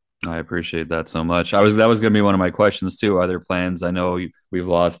copy of it. I appreciate that so much. That was going to be one of my questions too. Are there plans? I know we've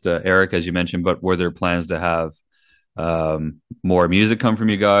lost Eric, as you mentioned, but were there plans to have more music come from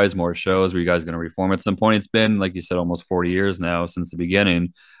you guys, more shows? Were you guys going to reform at some point? It's been, like you said, almost 40 years now since the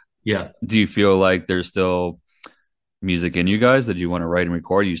beginning. Yeah. Do you feel like there's still music in you guys that you want to write and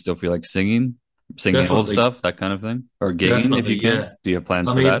record? You still feel like singing Definitely. Old stuff, that kind of thing, or gigging if you can? Yeah. Do you have plans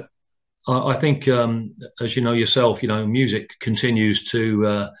for that? I think, as you know yourself, music continues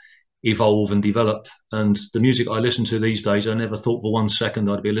to evolve and develop. And the music I listen to these days, I never thought for 1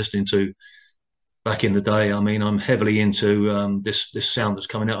 second I'd be listening to back in the day. I mean, I'm heavily into this sound that's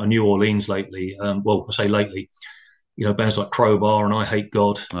coming out of New Orleans lately. Well, I say lately, bands like Crowbar and I Hate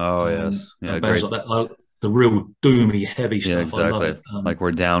God. Oh, yes. Yeah, bands great. like that. The real doomy, heavy stuff. Yeah, exactly. I love it. Like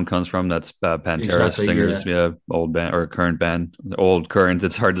where Down comes from, that's Pantera Exactly, singers, old band or current band, old current.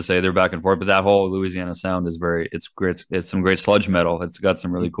 It's hard to say, they're back and forth, but that whole Louisiana sound is it's great. It's some great sludge metal. It's got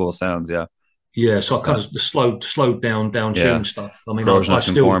some really cool sounds. Yeah. Yeah. So I kind of slowed down tune stuff. I mean, Corrosion I of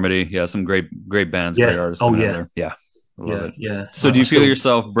still, Conformity. Yeah. Some great bands, great artists. Oh yeah. Yeah. Love it. Yeah. So do you feel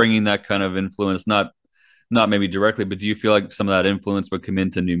yourself bringing that kind of influence, not maybe directly, but do you feel like some of that influence would come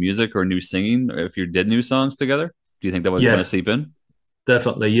into new music or new singing if you did new songs together? Do you think that would kind of seep in?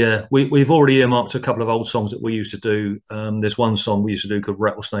 Definitely, yeah. We've already earmarked a couple of old songs that we used to do. There's one song we used to do called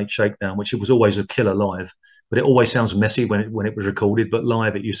Rattlesnake Shakedown, which was always a killer live, but it always sounds messy when it was recorded. But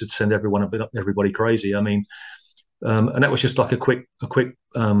live, it used to send everybody crazy. I mean, and that was just like a quick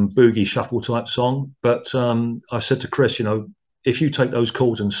boogie shuffle type song. But I said to Chris, if you take those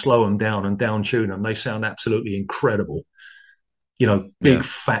chords and slow them down and down tune them, they sound absolutely incredible. Big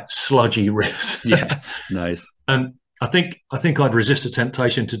fat sludgy riffs. Yeah, nice. And I think I'd resist the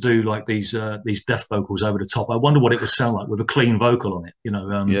temptation to do like these death vocals over the top. I wonder what it would sound like with a clean vocal on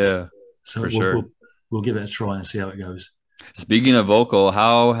it. So we'll give it a try and see how it goes. Speaking of vocal,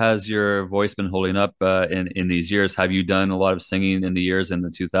 how has your voice been holding up in these years? Have you done a lot of singing in the years in the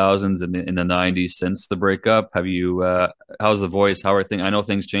 2000s and in the 90s since the breakup? Have you? How's the voice? How are things? I know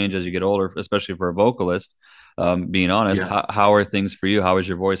things change as you get older, especially for a vocalist. Being honest, how are things for you? How is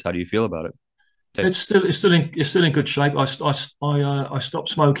your voice? How do you feel about it? It's still in good shape. I stopped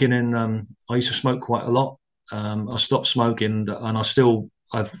smoking, and I used to smoke quite a lot. I stopped smoking, and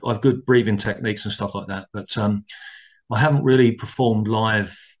I've good breathing techniques and stuff like that. But I haven't really performed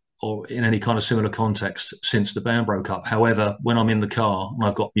live or in any kind of similar context since the band broke up. However, when I'm in the car and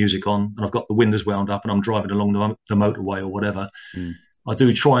I've got music on and I've got the windows wound up and I'm driving along the motorway or whatever, I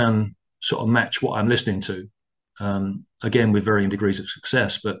do try and sort of match what I'm listening to. Again, with varying degrees of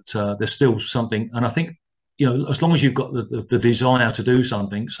success, but there's still something. And I think, as long as you've got the desire to do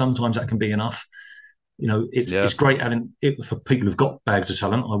something, sometimes that can be enough. It's great having it for people who've got bags of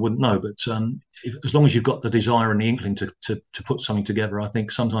talent. I wouldn't know, but as long as you've got the desire and the inkling to put something together, I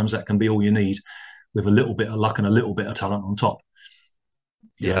think sometimes that can be all you need, with a little bit of luck and a little bit of talent on top.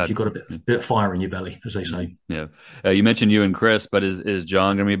 If you've got a bit of fire in your belly, as they say. Yeah. You mentioned you and Chris, but is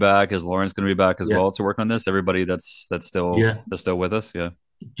John going to be back? Is Lawrence going to be back as well to work on this? Everybody that's still with us. Yeah.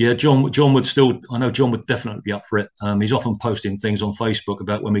 Yeah. John would still. I know John would definitely be up for it. He's often posting things on Facebook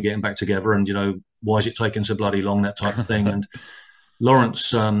about when we're getting back together, and why is it taking so bloody long, that type of thing. And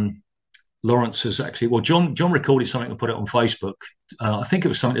Lawrence has actually. John recorded something and put it on Facebook. I think it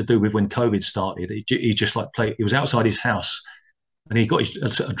was something to do with when COVID started. He just played. He was outside his house. and he got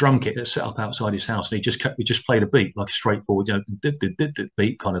a drum kit that's set up outside his house, and he just played a beat, like a straightforward,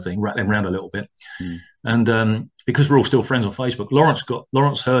 beat kind of thing, rattling around a little bit. And because we're all still friends on Facebook,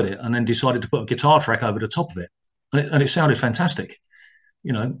 Lawrence heard it and then decided to put a guitar track over the top of it, and it sounded fantastic,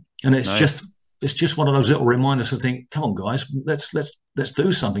 and it's Nice. just one of those little reminders to think, come on, guys, let's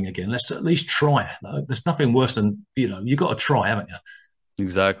do something again. Let's at least try. There's nothing worse than you got to try, haven't you?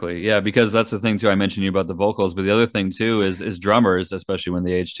 Exactly. Yeah, because that's the thing too. I mentioned you about the vocals, but the other thing too is drummers, especially when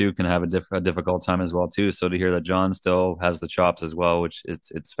they age too, can have a difficult time as well too. So to hear that John still has the chops as well, which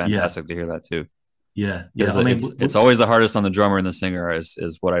it's Yeah, fantastic to hear that too. yeah, Because yeah. I mean, it's always the hardest on the drummer and the singer is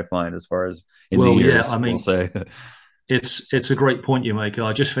what I find as far as in the well, yeah. years, I we'll mean, say. it's a great point you make.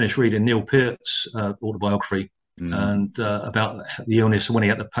 I just finished reading Neil Peart's autobiography Mm, and about the illness when he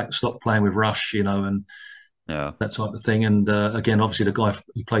had to stop playing with Rush, and yeah. that type of thing. And again, obviously, the guy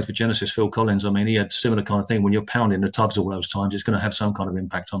who played for Genesis, Phil Collins, I mean, he had similar kind of thing. When you're pounding the tubs all those times, it's going to have some kind of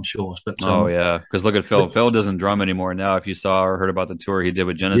impact, I'm sure. But Oh yeah, because look at Phil. but Phil doesn't drum anymore now. If you saw or heard about the tour he did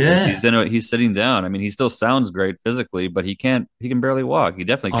with Genesis, yeah, he's sitting down. I mean, he still sounds great physically, but he can barely walk. He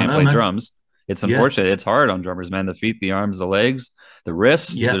definitely I can't know, play man. drums. It's Yeah, unfortunate. It's hard on drummers, man. The feet, the arms, the legs, the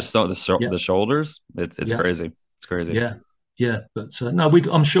wrists. yeah, There's yeah, the shoulders. It's yeah, crazy. It's crazy. yeah. Yeah, but no,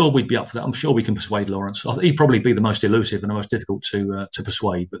 I'm sure we'd be up for that. I'm sure we can persuade Lawrence. He'd probably be the most elusive and the most difficult to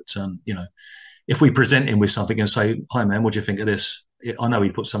persuade. But if we present him with something and say, "Hi, man, what do you think of this?" I know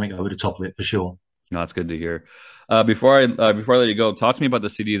he'd put something over the top of it for sure. No, that's good to hear. Before I let you go, talk to me about the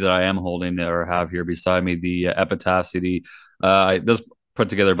CD that I am holding or have here beside me, the Epitaph CD. This put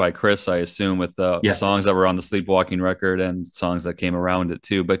together by Chris, I assume, with Yeah. songs that were on the Sleepwalking record and songs that came around it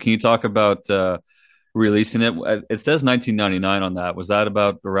too. But can you talk about releasing it? It says 1999 on that. Was that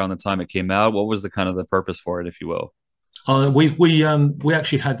about around the time it came out? What was the kind of the purpose for it, if you will? We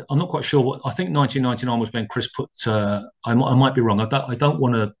actually had. I'm not quite sure what. I think 1999 was when Chris put. I might be wrong. I don't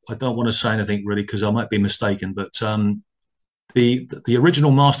want to say anything really because I might be mistaken. But the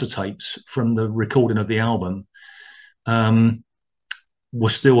original master tapes from the recording of the album um, were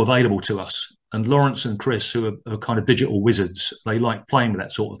still available to us. And Lawrence and Chris, who are kind of digital wizards, they like playing with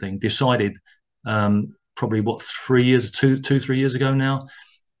that sort of thing. Decided probably what 3 years ago now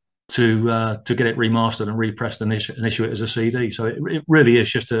to get it remastered and repressed and issue it as a CD. So it really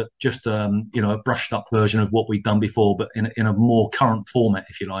is just a brushed up version of what we've done before, but in a more current format,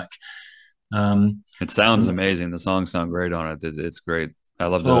 if you like. It sounds amazing. The songs sound great on it. It's great. I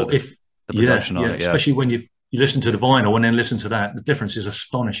love Well, if the production on it. Yeah. especially when you listen to the vinyl and then listen to that, the difference is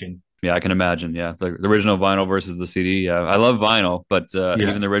astonishing. Yeah, I can imagine. Yeah, the original vinyl versus the CD. Yeah, I love vinyl, but Yeah.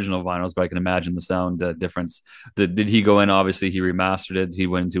 even the original vinyls. But I can imagine the sound difference. Did he go in? Obviously, he remastered it. He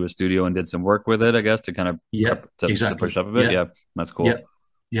went into a studio and did some work with it, I guess, to kind of Yeah, to exactly. push up a bit. Yeah, Yeah, that's cool. yeah,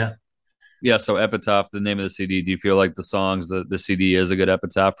 yeah. Yeah. So Epitaph, the name of the CD. Do you feel like the songs, the CD is a good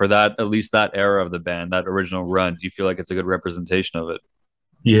epitaph for that? At least that era of the band, that original run. Do you feel like it's a good representation of it?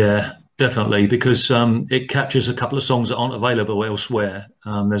 Yeah, definitely, because it captures a couple of songs that aren't available elsewhere.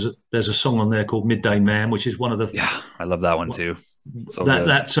 There's a song on there called "Midday Man," which is one of the Yeah, I love that one too. So that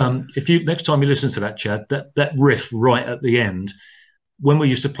good. if you next time you listen to that, Chad, that riff right at the end. When we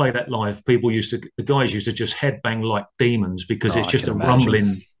used to play that live, the guys used to just headbang like demons because Oh, it's I just can a imagine.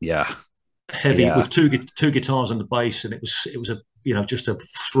 rumbling, Yeah. heavy Yeah. with two guitars and the bass, and it was a just a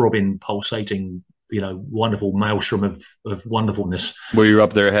throbbing, pulsating, wonderful maelstrom of wonderfulness. Were you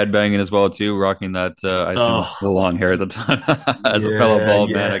up there headbanging as well too, rocking that? I assume Oh, the long hair at the time. As a fellow yeah, bald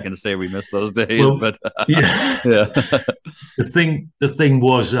man, I yeah. can say we missed those days. Well, But yeah. yeah, The thing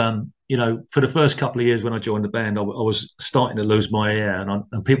was, for the first couple of years when I joined the band, I was starting to lose my hair,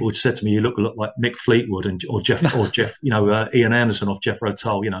 and people had said to me, "You look a lot like Mick Fleetwood or Jeff, Ian Anderson off Jethro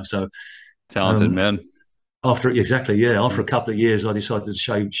Tull." So talented um, man. after a couple of years, I decided to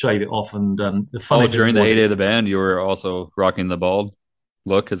shave it off. And the Oh, funny during thing the was, heyday of the band, you were also rocking the bald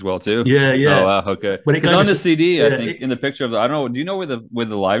look as well too. yeah, Oh yeah. wow, okay. But it Because gave on us, the CD, I yeah, think in the picture of the, I don't know. Do you know where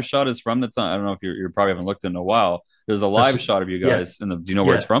the live shot is from? That's I don't know if you probably haven't looked in a while. There's a live that's shot of you yeah, guys. Do you know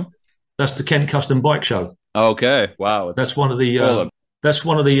where yeah. it's from? That's the Kent Custom Bike Show. Okay, wow. It's That's one of the full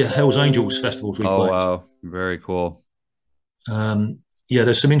of. Hells Angels festivals we Oh biked. wow, very cool. Um, yeah,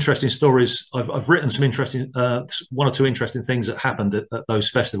 there's some interesting stories. I've written some interesting, one or two interesting things that happened at those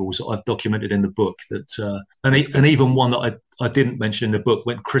festivals that I've documented in the book. And even one that I didn't mention in the book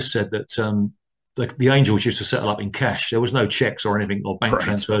when Chris said that the Angels used to settle up in cash. There was no checks or anything or bank Right.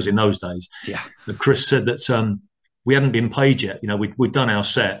 transfers in those days. Yeah. But Chris said that we hadn't been paid yet. We'd done our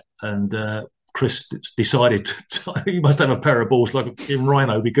set and Chris decided he must have a pair of balls like in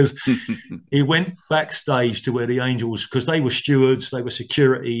Rhino, because he went backstage to where the Angels, because they were stewards, they were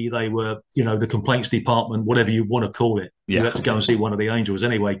security, they were, the complaints department, whatever you want to call it. You had to go and see one of the Angels.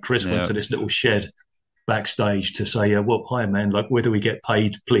 Anyway, Chris went to this little shed backstage to say, well, hi, man, like, where do we get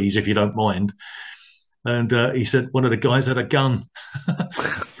paid, please, if you don't mind? And he said one of the guys had a gun.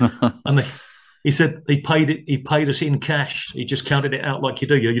 And he said he paid us in cash. He just counted it out like you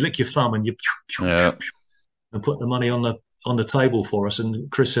do. You lick your thumb and you and put the money on the table for us. And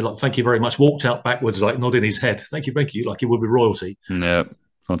Chris said, like, thank you very much. Walked out backwards, like nodding his head. Thank you, like you would with royalty. Yeah,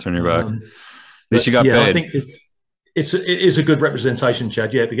 don't turn your back. At least you got paid. I think it is a good representation,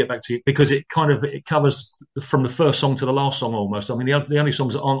 Chad. Yeah, to get back to you, because it covers from the first song to the last song almost. I mean, the only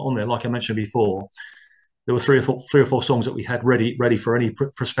songs that aren't on there, like I mentioned before, there were three or four songs that we had ready for any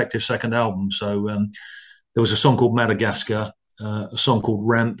prospective second album. So there was a song called Madagascar, a song called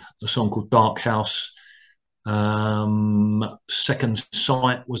Ramp, a song called Dark House. Second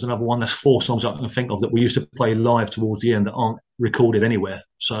Sight was another one. That's 4 songs I can think of that we used to play live towards the end that aren't recorded anywhere.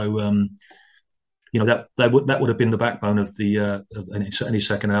 So that would have been the backbone of any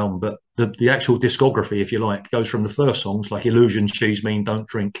second album. But the actual discography, if you like, goes from the first songs like Illusion, Cheese, Mean, Don't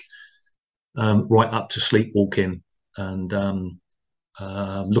Drink, right up to Sleepwalking, and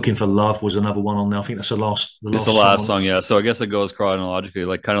Looking for Love was another one on there. I think that's the last song, yeah. So I guess it goes chronologically,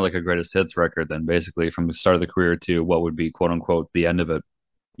 like kind of like a greatest hits record then, basically, from the start of the career to what would be, quote unquote, the end of it.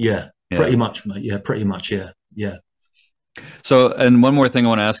 Yeah. Pretty much, mate. Yeah, pretty much, yeah. So, and one more thing I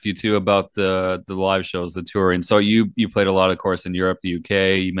want to ask you too about the live shows, the touring. So you played a lot, of course, in Europe, the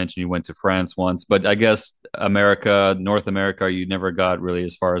UK. You mentioned you went to France once, but I guess North America, you never got really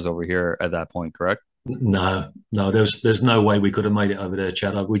as far as over here at that point, correct? No. There's no way we could have made it over there,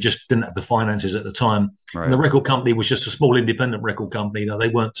 Chad. We just didn't have the finances at the time. Right. And the record company was just a small independent record company. They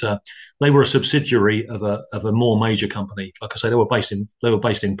weren't. They were a subsidiary of a more major company. Like I say, they were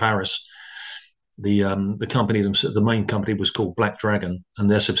based in Paris. The company, the main company, was called Black Dragon, and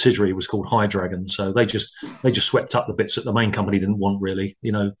their subsidiary was called High Dragon. So they just swept up the bits that the main company didn't want, really.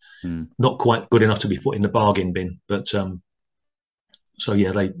 Not quite good enough to be put in the bargain bin. But so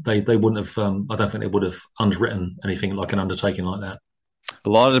yeah, they wouldn't have. I don't think they would have underwritten anything like an undertaking like that. A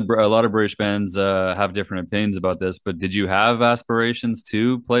lot of British bands have different opinions about this, but did you have aspirations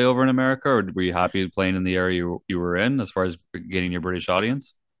to play over in America, or were you happy playing in the area you were in as far as getting your British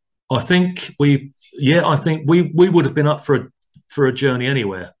audience? I think we would have been up for a journey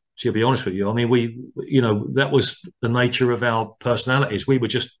anywhere, to be honest with you. I mean, that was the nature of our personalities. We were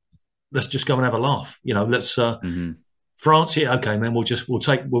let's just go and have a laugh. Let's France. Yeah, okay, man.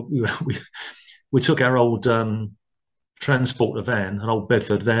 We took our old transporter van, an old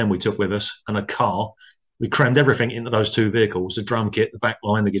Bedford van we took with us, and a car. We crammed everything into those 2 vehicles: the drum kit, the back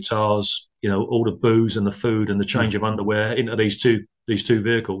line, the guitars, all the booze and the food and the change of underwear into these two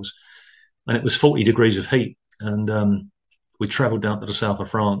vehicles. And it was 40 degrees of heat. And we travelled down to the south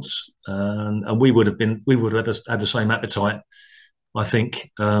of France, and we would have had the same appetite, I think,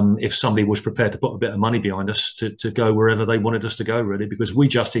 if somebody was prepared to put a bit of money behind us to go wherever they wanted us to go, really, because we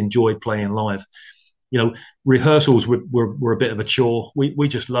just enjoyed playing live. Rehearsals were a bit of a chore. We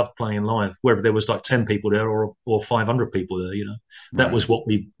just loved playing live, whether there was like 10 people there or 500 people there. That was what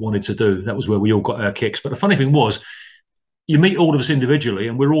we wanted to do. That was where we all got our kicks. But the funny thing was, you meet all of us individually,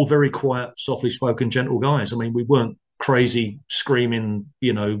 and we're all very quiet, softly spoken, gentle guys. I mean, we weren't crazy, screaming,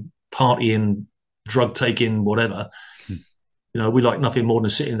 partying, drug taking, whatever. We like nothing more than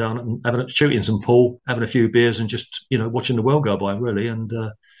sitting down and shooting some pool, having a few beers, and just watching the world go by, really. And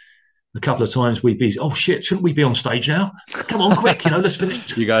a couple of times we'd be, oh shit, shouldn't we be on stage now? Come on, quick, let's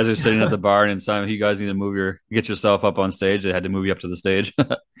finish. You guys are sitting at the bar, and Simon, you guys need to get yourself up on stage. They had to move you up to the stage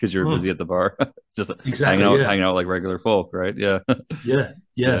because you were busy at the bar, just hanging out like regular folk, right? Yeah.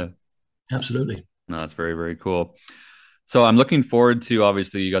 Yeah, absolutely. No, that's very, very cool. So I'm looking forward to,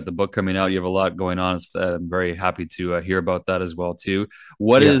 obviously, you got the book coming out. You have a lot going on. I'm very happy to hear about that as well, too.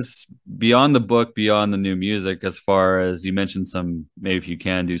 What is beyond the book, beyond the new music, as far as you mentioned maybe if you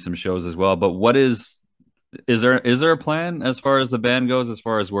can do some shows as well, but what is there a plan as far as the band goes, as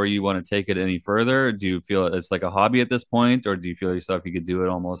far as where you want to take it any further? Do you feel it's like a hobby at this point, or do you feel yourself you could do it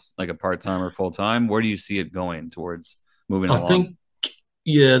almost like a part-time or full-time? Where do you see it going towards moving along? I think,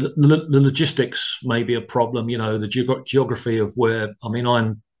 yeah, the logistics may be a problem. The geography of where. I mean,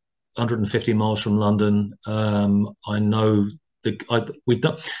 I'm 150 miles from London. I know we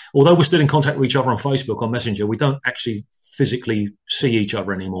don't. Although we're still in contact with each other on Facebook, on Messenger, we don't actually physically see each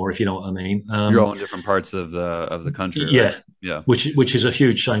other anymore, if you know what I mean. You're all in different parts of the country, right? Yeah, Yeah. which is a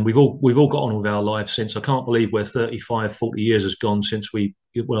huge shame. We've all got on with our lives since. I can't believe we're 35, 40 years has gone since we.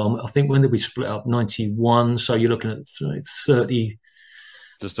 Well, I think when did we split up? 91. So you're looking at 30.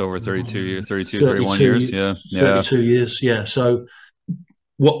 Just over 32 years, 32, 32 31 years. Yeah. 32 years. Yeah. So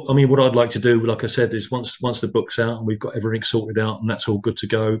what I'd like to do, like I said, is once the book's out and we've got everything sorted out and that's all good to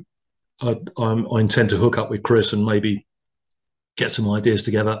go, I intend to hook up with Chris and maybe get some ideas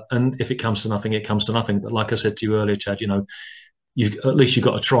together. And if it comes to nothing, it comes to nothing. But like I said to you earlier, Chad, at least you've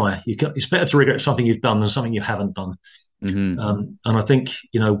got to try. It's better to regret something you've done than something you haven't done. Mm-hmm. And I think,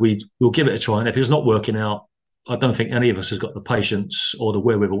 we'll give it a try. And if it's not working out, I don't think any of us has got the patience or the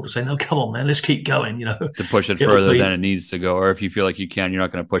wherewithal to say, no, come on, man, let's keep going, to push it further than it needs to go. Or if you feel like you can, you're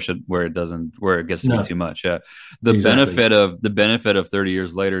not going to push it where it gets to be too much. Yeah. The benefit of 30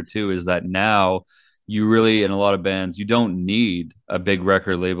 years later too, is that now you really, in a lot of bands, you don't need a big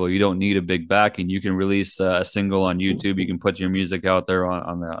record label. You don't need a big backing. You can release a single on YouTube. You can put your music out there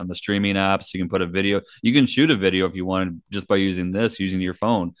on the streaming apps. You can put a video. You can shoot a video if you wanted just by using your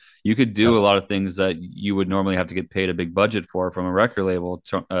phone. You could do a lot of things that you would normally have to get paid a big budget for from a record label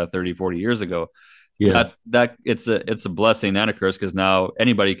 30, 40 years ago. Yeah, that it's a blessing and a curse, because now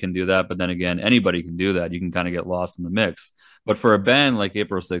anybody can do that. But then again, anybody can do that. You can kind of get lost in the mix. But for a band like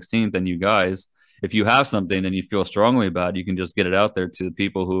April 16th and you guys, if you have something and you feel strongly about it, you can just get it out there to the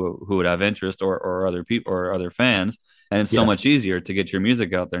people who would have interest or other people or other fans. And it's so much easier to get your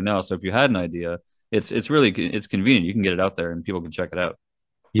music out there now. So if you had an idea, it's convenient. You can get it out there and people can check it out.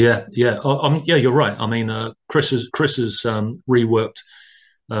 Yeah. You're right. I mean, Chris has reworked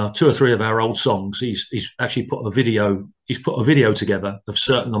 2 or 3 of our old songs. He's actually put a video. He's put a video together of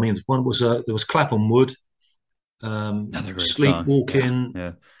certain. I mean, one was there was Clapham Wood,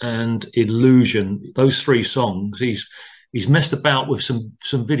 Sleepwalking, and Illusion. Those 3 songs. He's messed about with some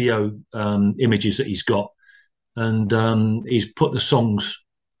video images that he's got, and he's put the song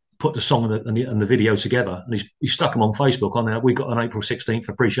and the video together, and he's stuck them on Facebook. On there, we got an April 16th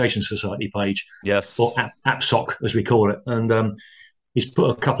Appreciation Society page, yes, or APSOC as we call it, and he's put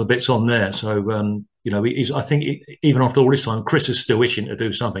a couple of bits on there. So I think even after all this time, Chris is still itching to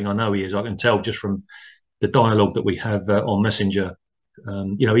do something. I know he is. I can tell just from the dialogue that we have on Messenger.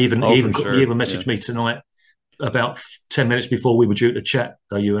 He even messaged me tonight about 10 minutes before we were due to chat,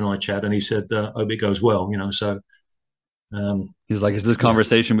 you and I, Chad, and he said, hope it goes well, so. He's like, is this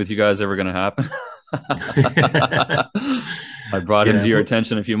conversation with you guys ever going to happen? I brought him to your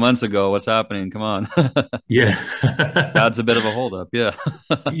attention a few months ago. What's happening? Come on. That's a bit of a holdup. Yeah.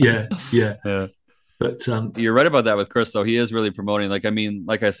 Yeah. But you're right about that with Chris, though. He is really promoting. Like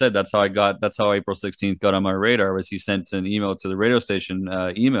I said, that's how April 16th got on my radar. Was he sent an email to the radio station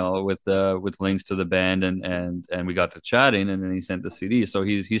email with links to the band, and we got to chatting, and then he sent the CD. So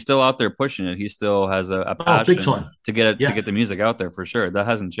he's still out there pushing it. He still has a passion big time to get to get the music out there for sure. That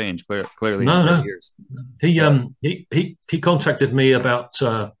hasn't changed clearly. No. Years. He contacted me about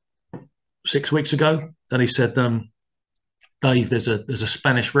 6 weeks ago, and he said, Dave, there's a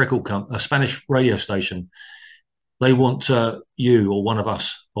Spanish a Spanish radio station. They want you or one of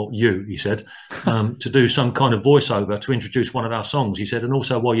us, or you, he said, to do some kind of voiceover to introduce one of our songs. He said, and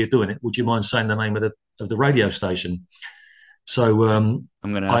also while you're doing it, would you mind saying the name of the radio station? So I'm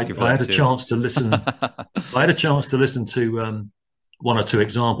going to ask you for that I had a chance to listen. I had a chance to listen to 1 or 2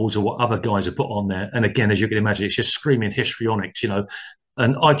 examples of what other guys have put on there. And again, as you can imagine, it's just screaming histrionics,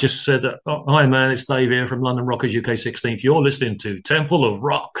 And I just said, hi, man, it's Dave here from London Rockers UK 16th. You're listening to Temple of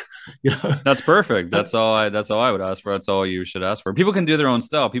Rock. That's perfect. That's all I would ask for. That's all you should ask for. People can do their own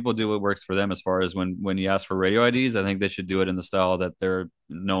style. People do what works for them. As far as when you ask for radio IDs, I think they should do it in the style that they're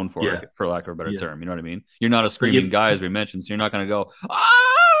known for lack of a better term. You know what I mean? You're not a screaming guy, as we mentioned, so you're not going to go,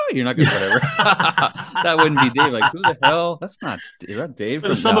 you're not going to whatever. That wouldn't be Dave. Like, who the hell? Is that Dave?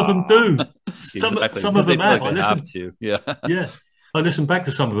 But some of them do. Some of them have. Like they have to. Yeah. I listen back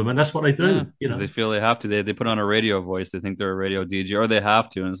to some of them, and that's what they do. They feel they have to. They put on a radio voice. They think they're a radio DJ, or they have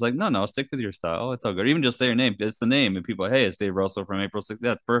to. And it's like, no, stick with your style. It's all good. Even just say your name. It's the name. And people, hey, it's Dave Russell from April 6th.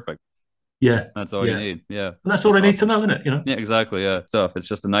 That's perfect. Yeah. That's all you need. Yeah. And that's all they need to know, isn't it? Yeah, exactly. Yeah. Stuff. It's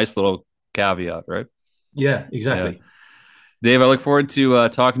just a nice little caveat, right? Yeah, exactly. Yeah. Dave, I look forward to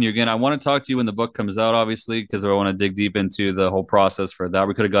talking to you again. I want to talk to you when the book comes out, obviously, because I want to dig deep into the whole process for that.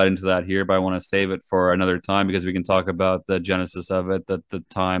 We could have got into that here, but I want to save it for another time because we can talk about the genesis of it, the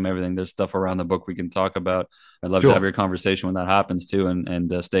time, everything. There's stuff around the book we can talk about. I'd love to have your conversation when that happens too,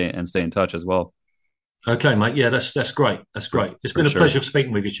 and stay in touch as well. Okay, mate. Yeah, that's great. That's great. It's been a pleasure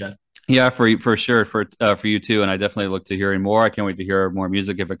speaking with you, Chad. Yeah, for sure, for you too, and I definitely look to hearing more. I can't wait to hear more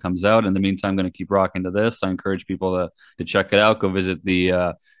music if it comes out. In the meantime, I'm going to keep rocking to this. I encourage people to check it out. Go visit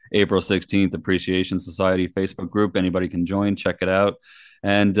the April 16th Appreciation Society Facebook group. Anybody can join. Check it out,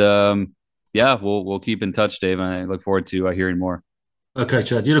 and yeah, we'll keep in touch, Dave. And I look forward to hearing more. Okay,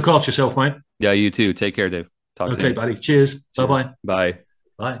 Chad. You look after yourself, mate. Yeah, you too. Take care, Dave. Talk soon. Okay, buddy. Cheers. Bye-bye. Bye.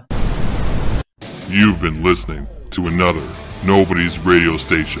 Bye. You've been listening to another Nobody's Radio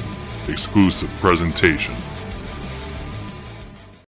Station exclusive presentation.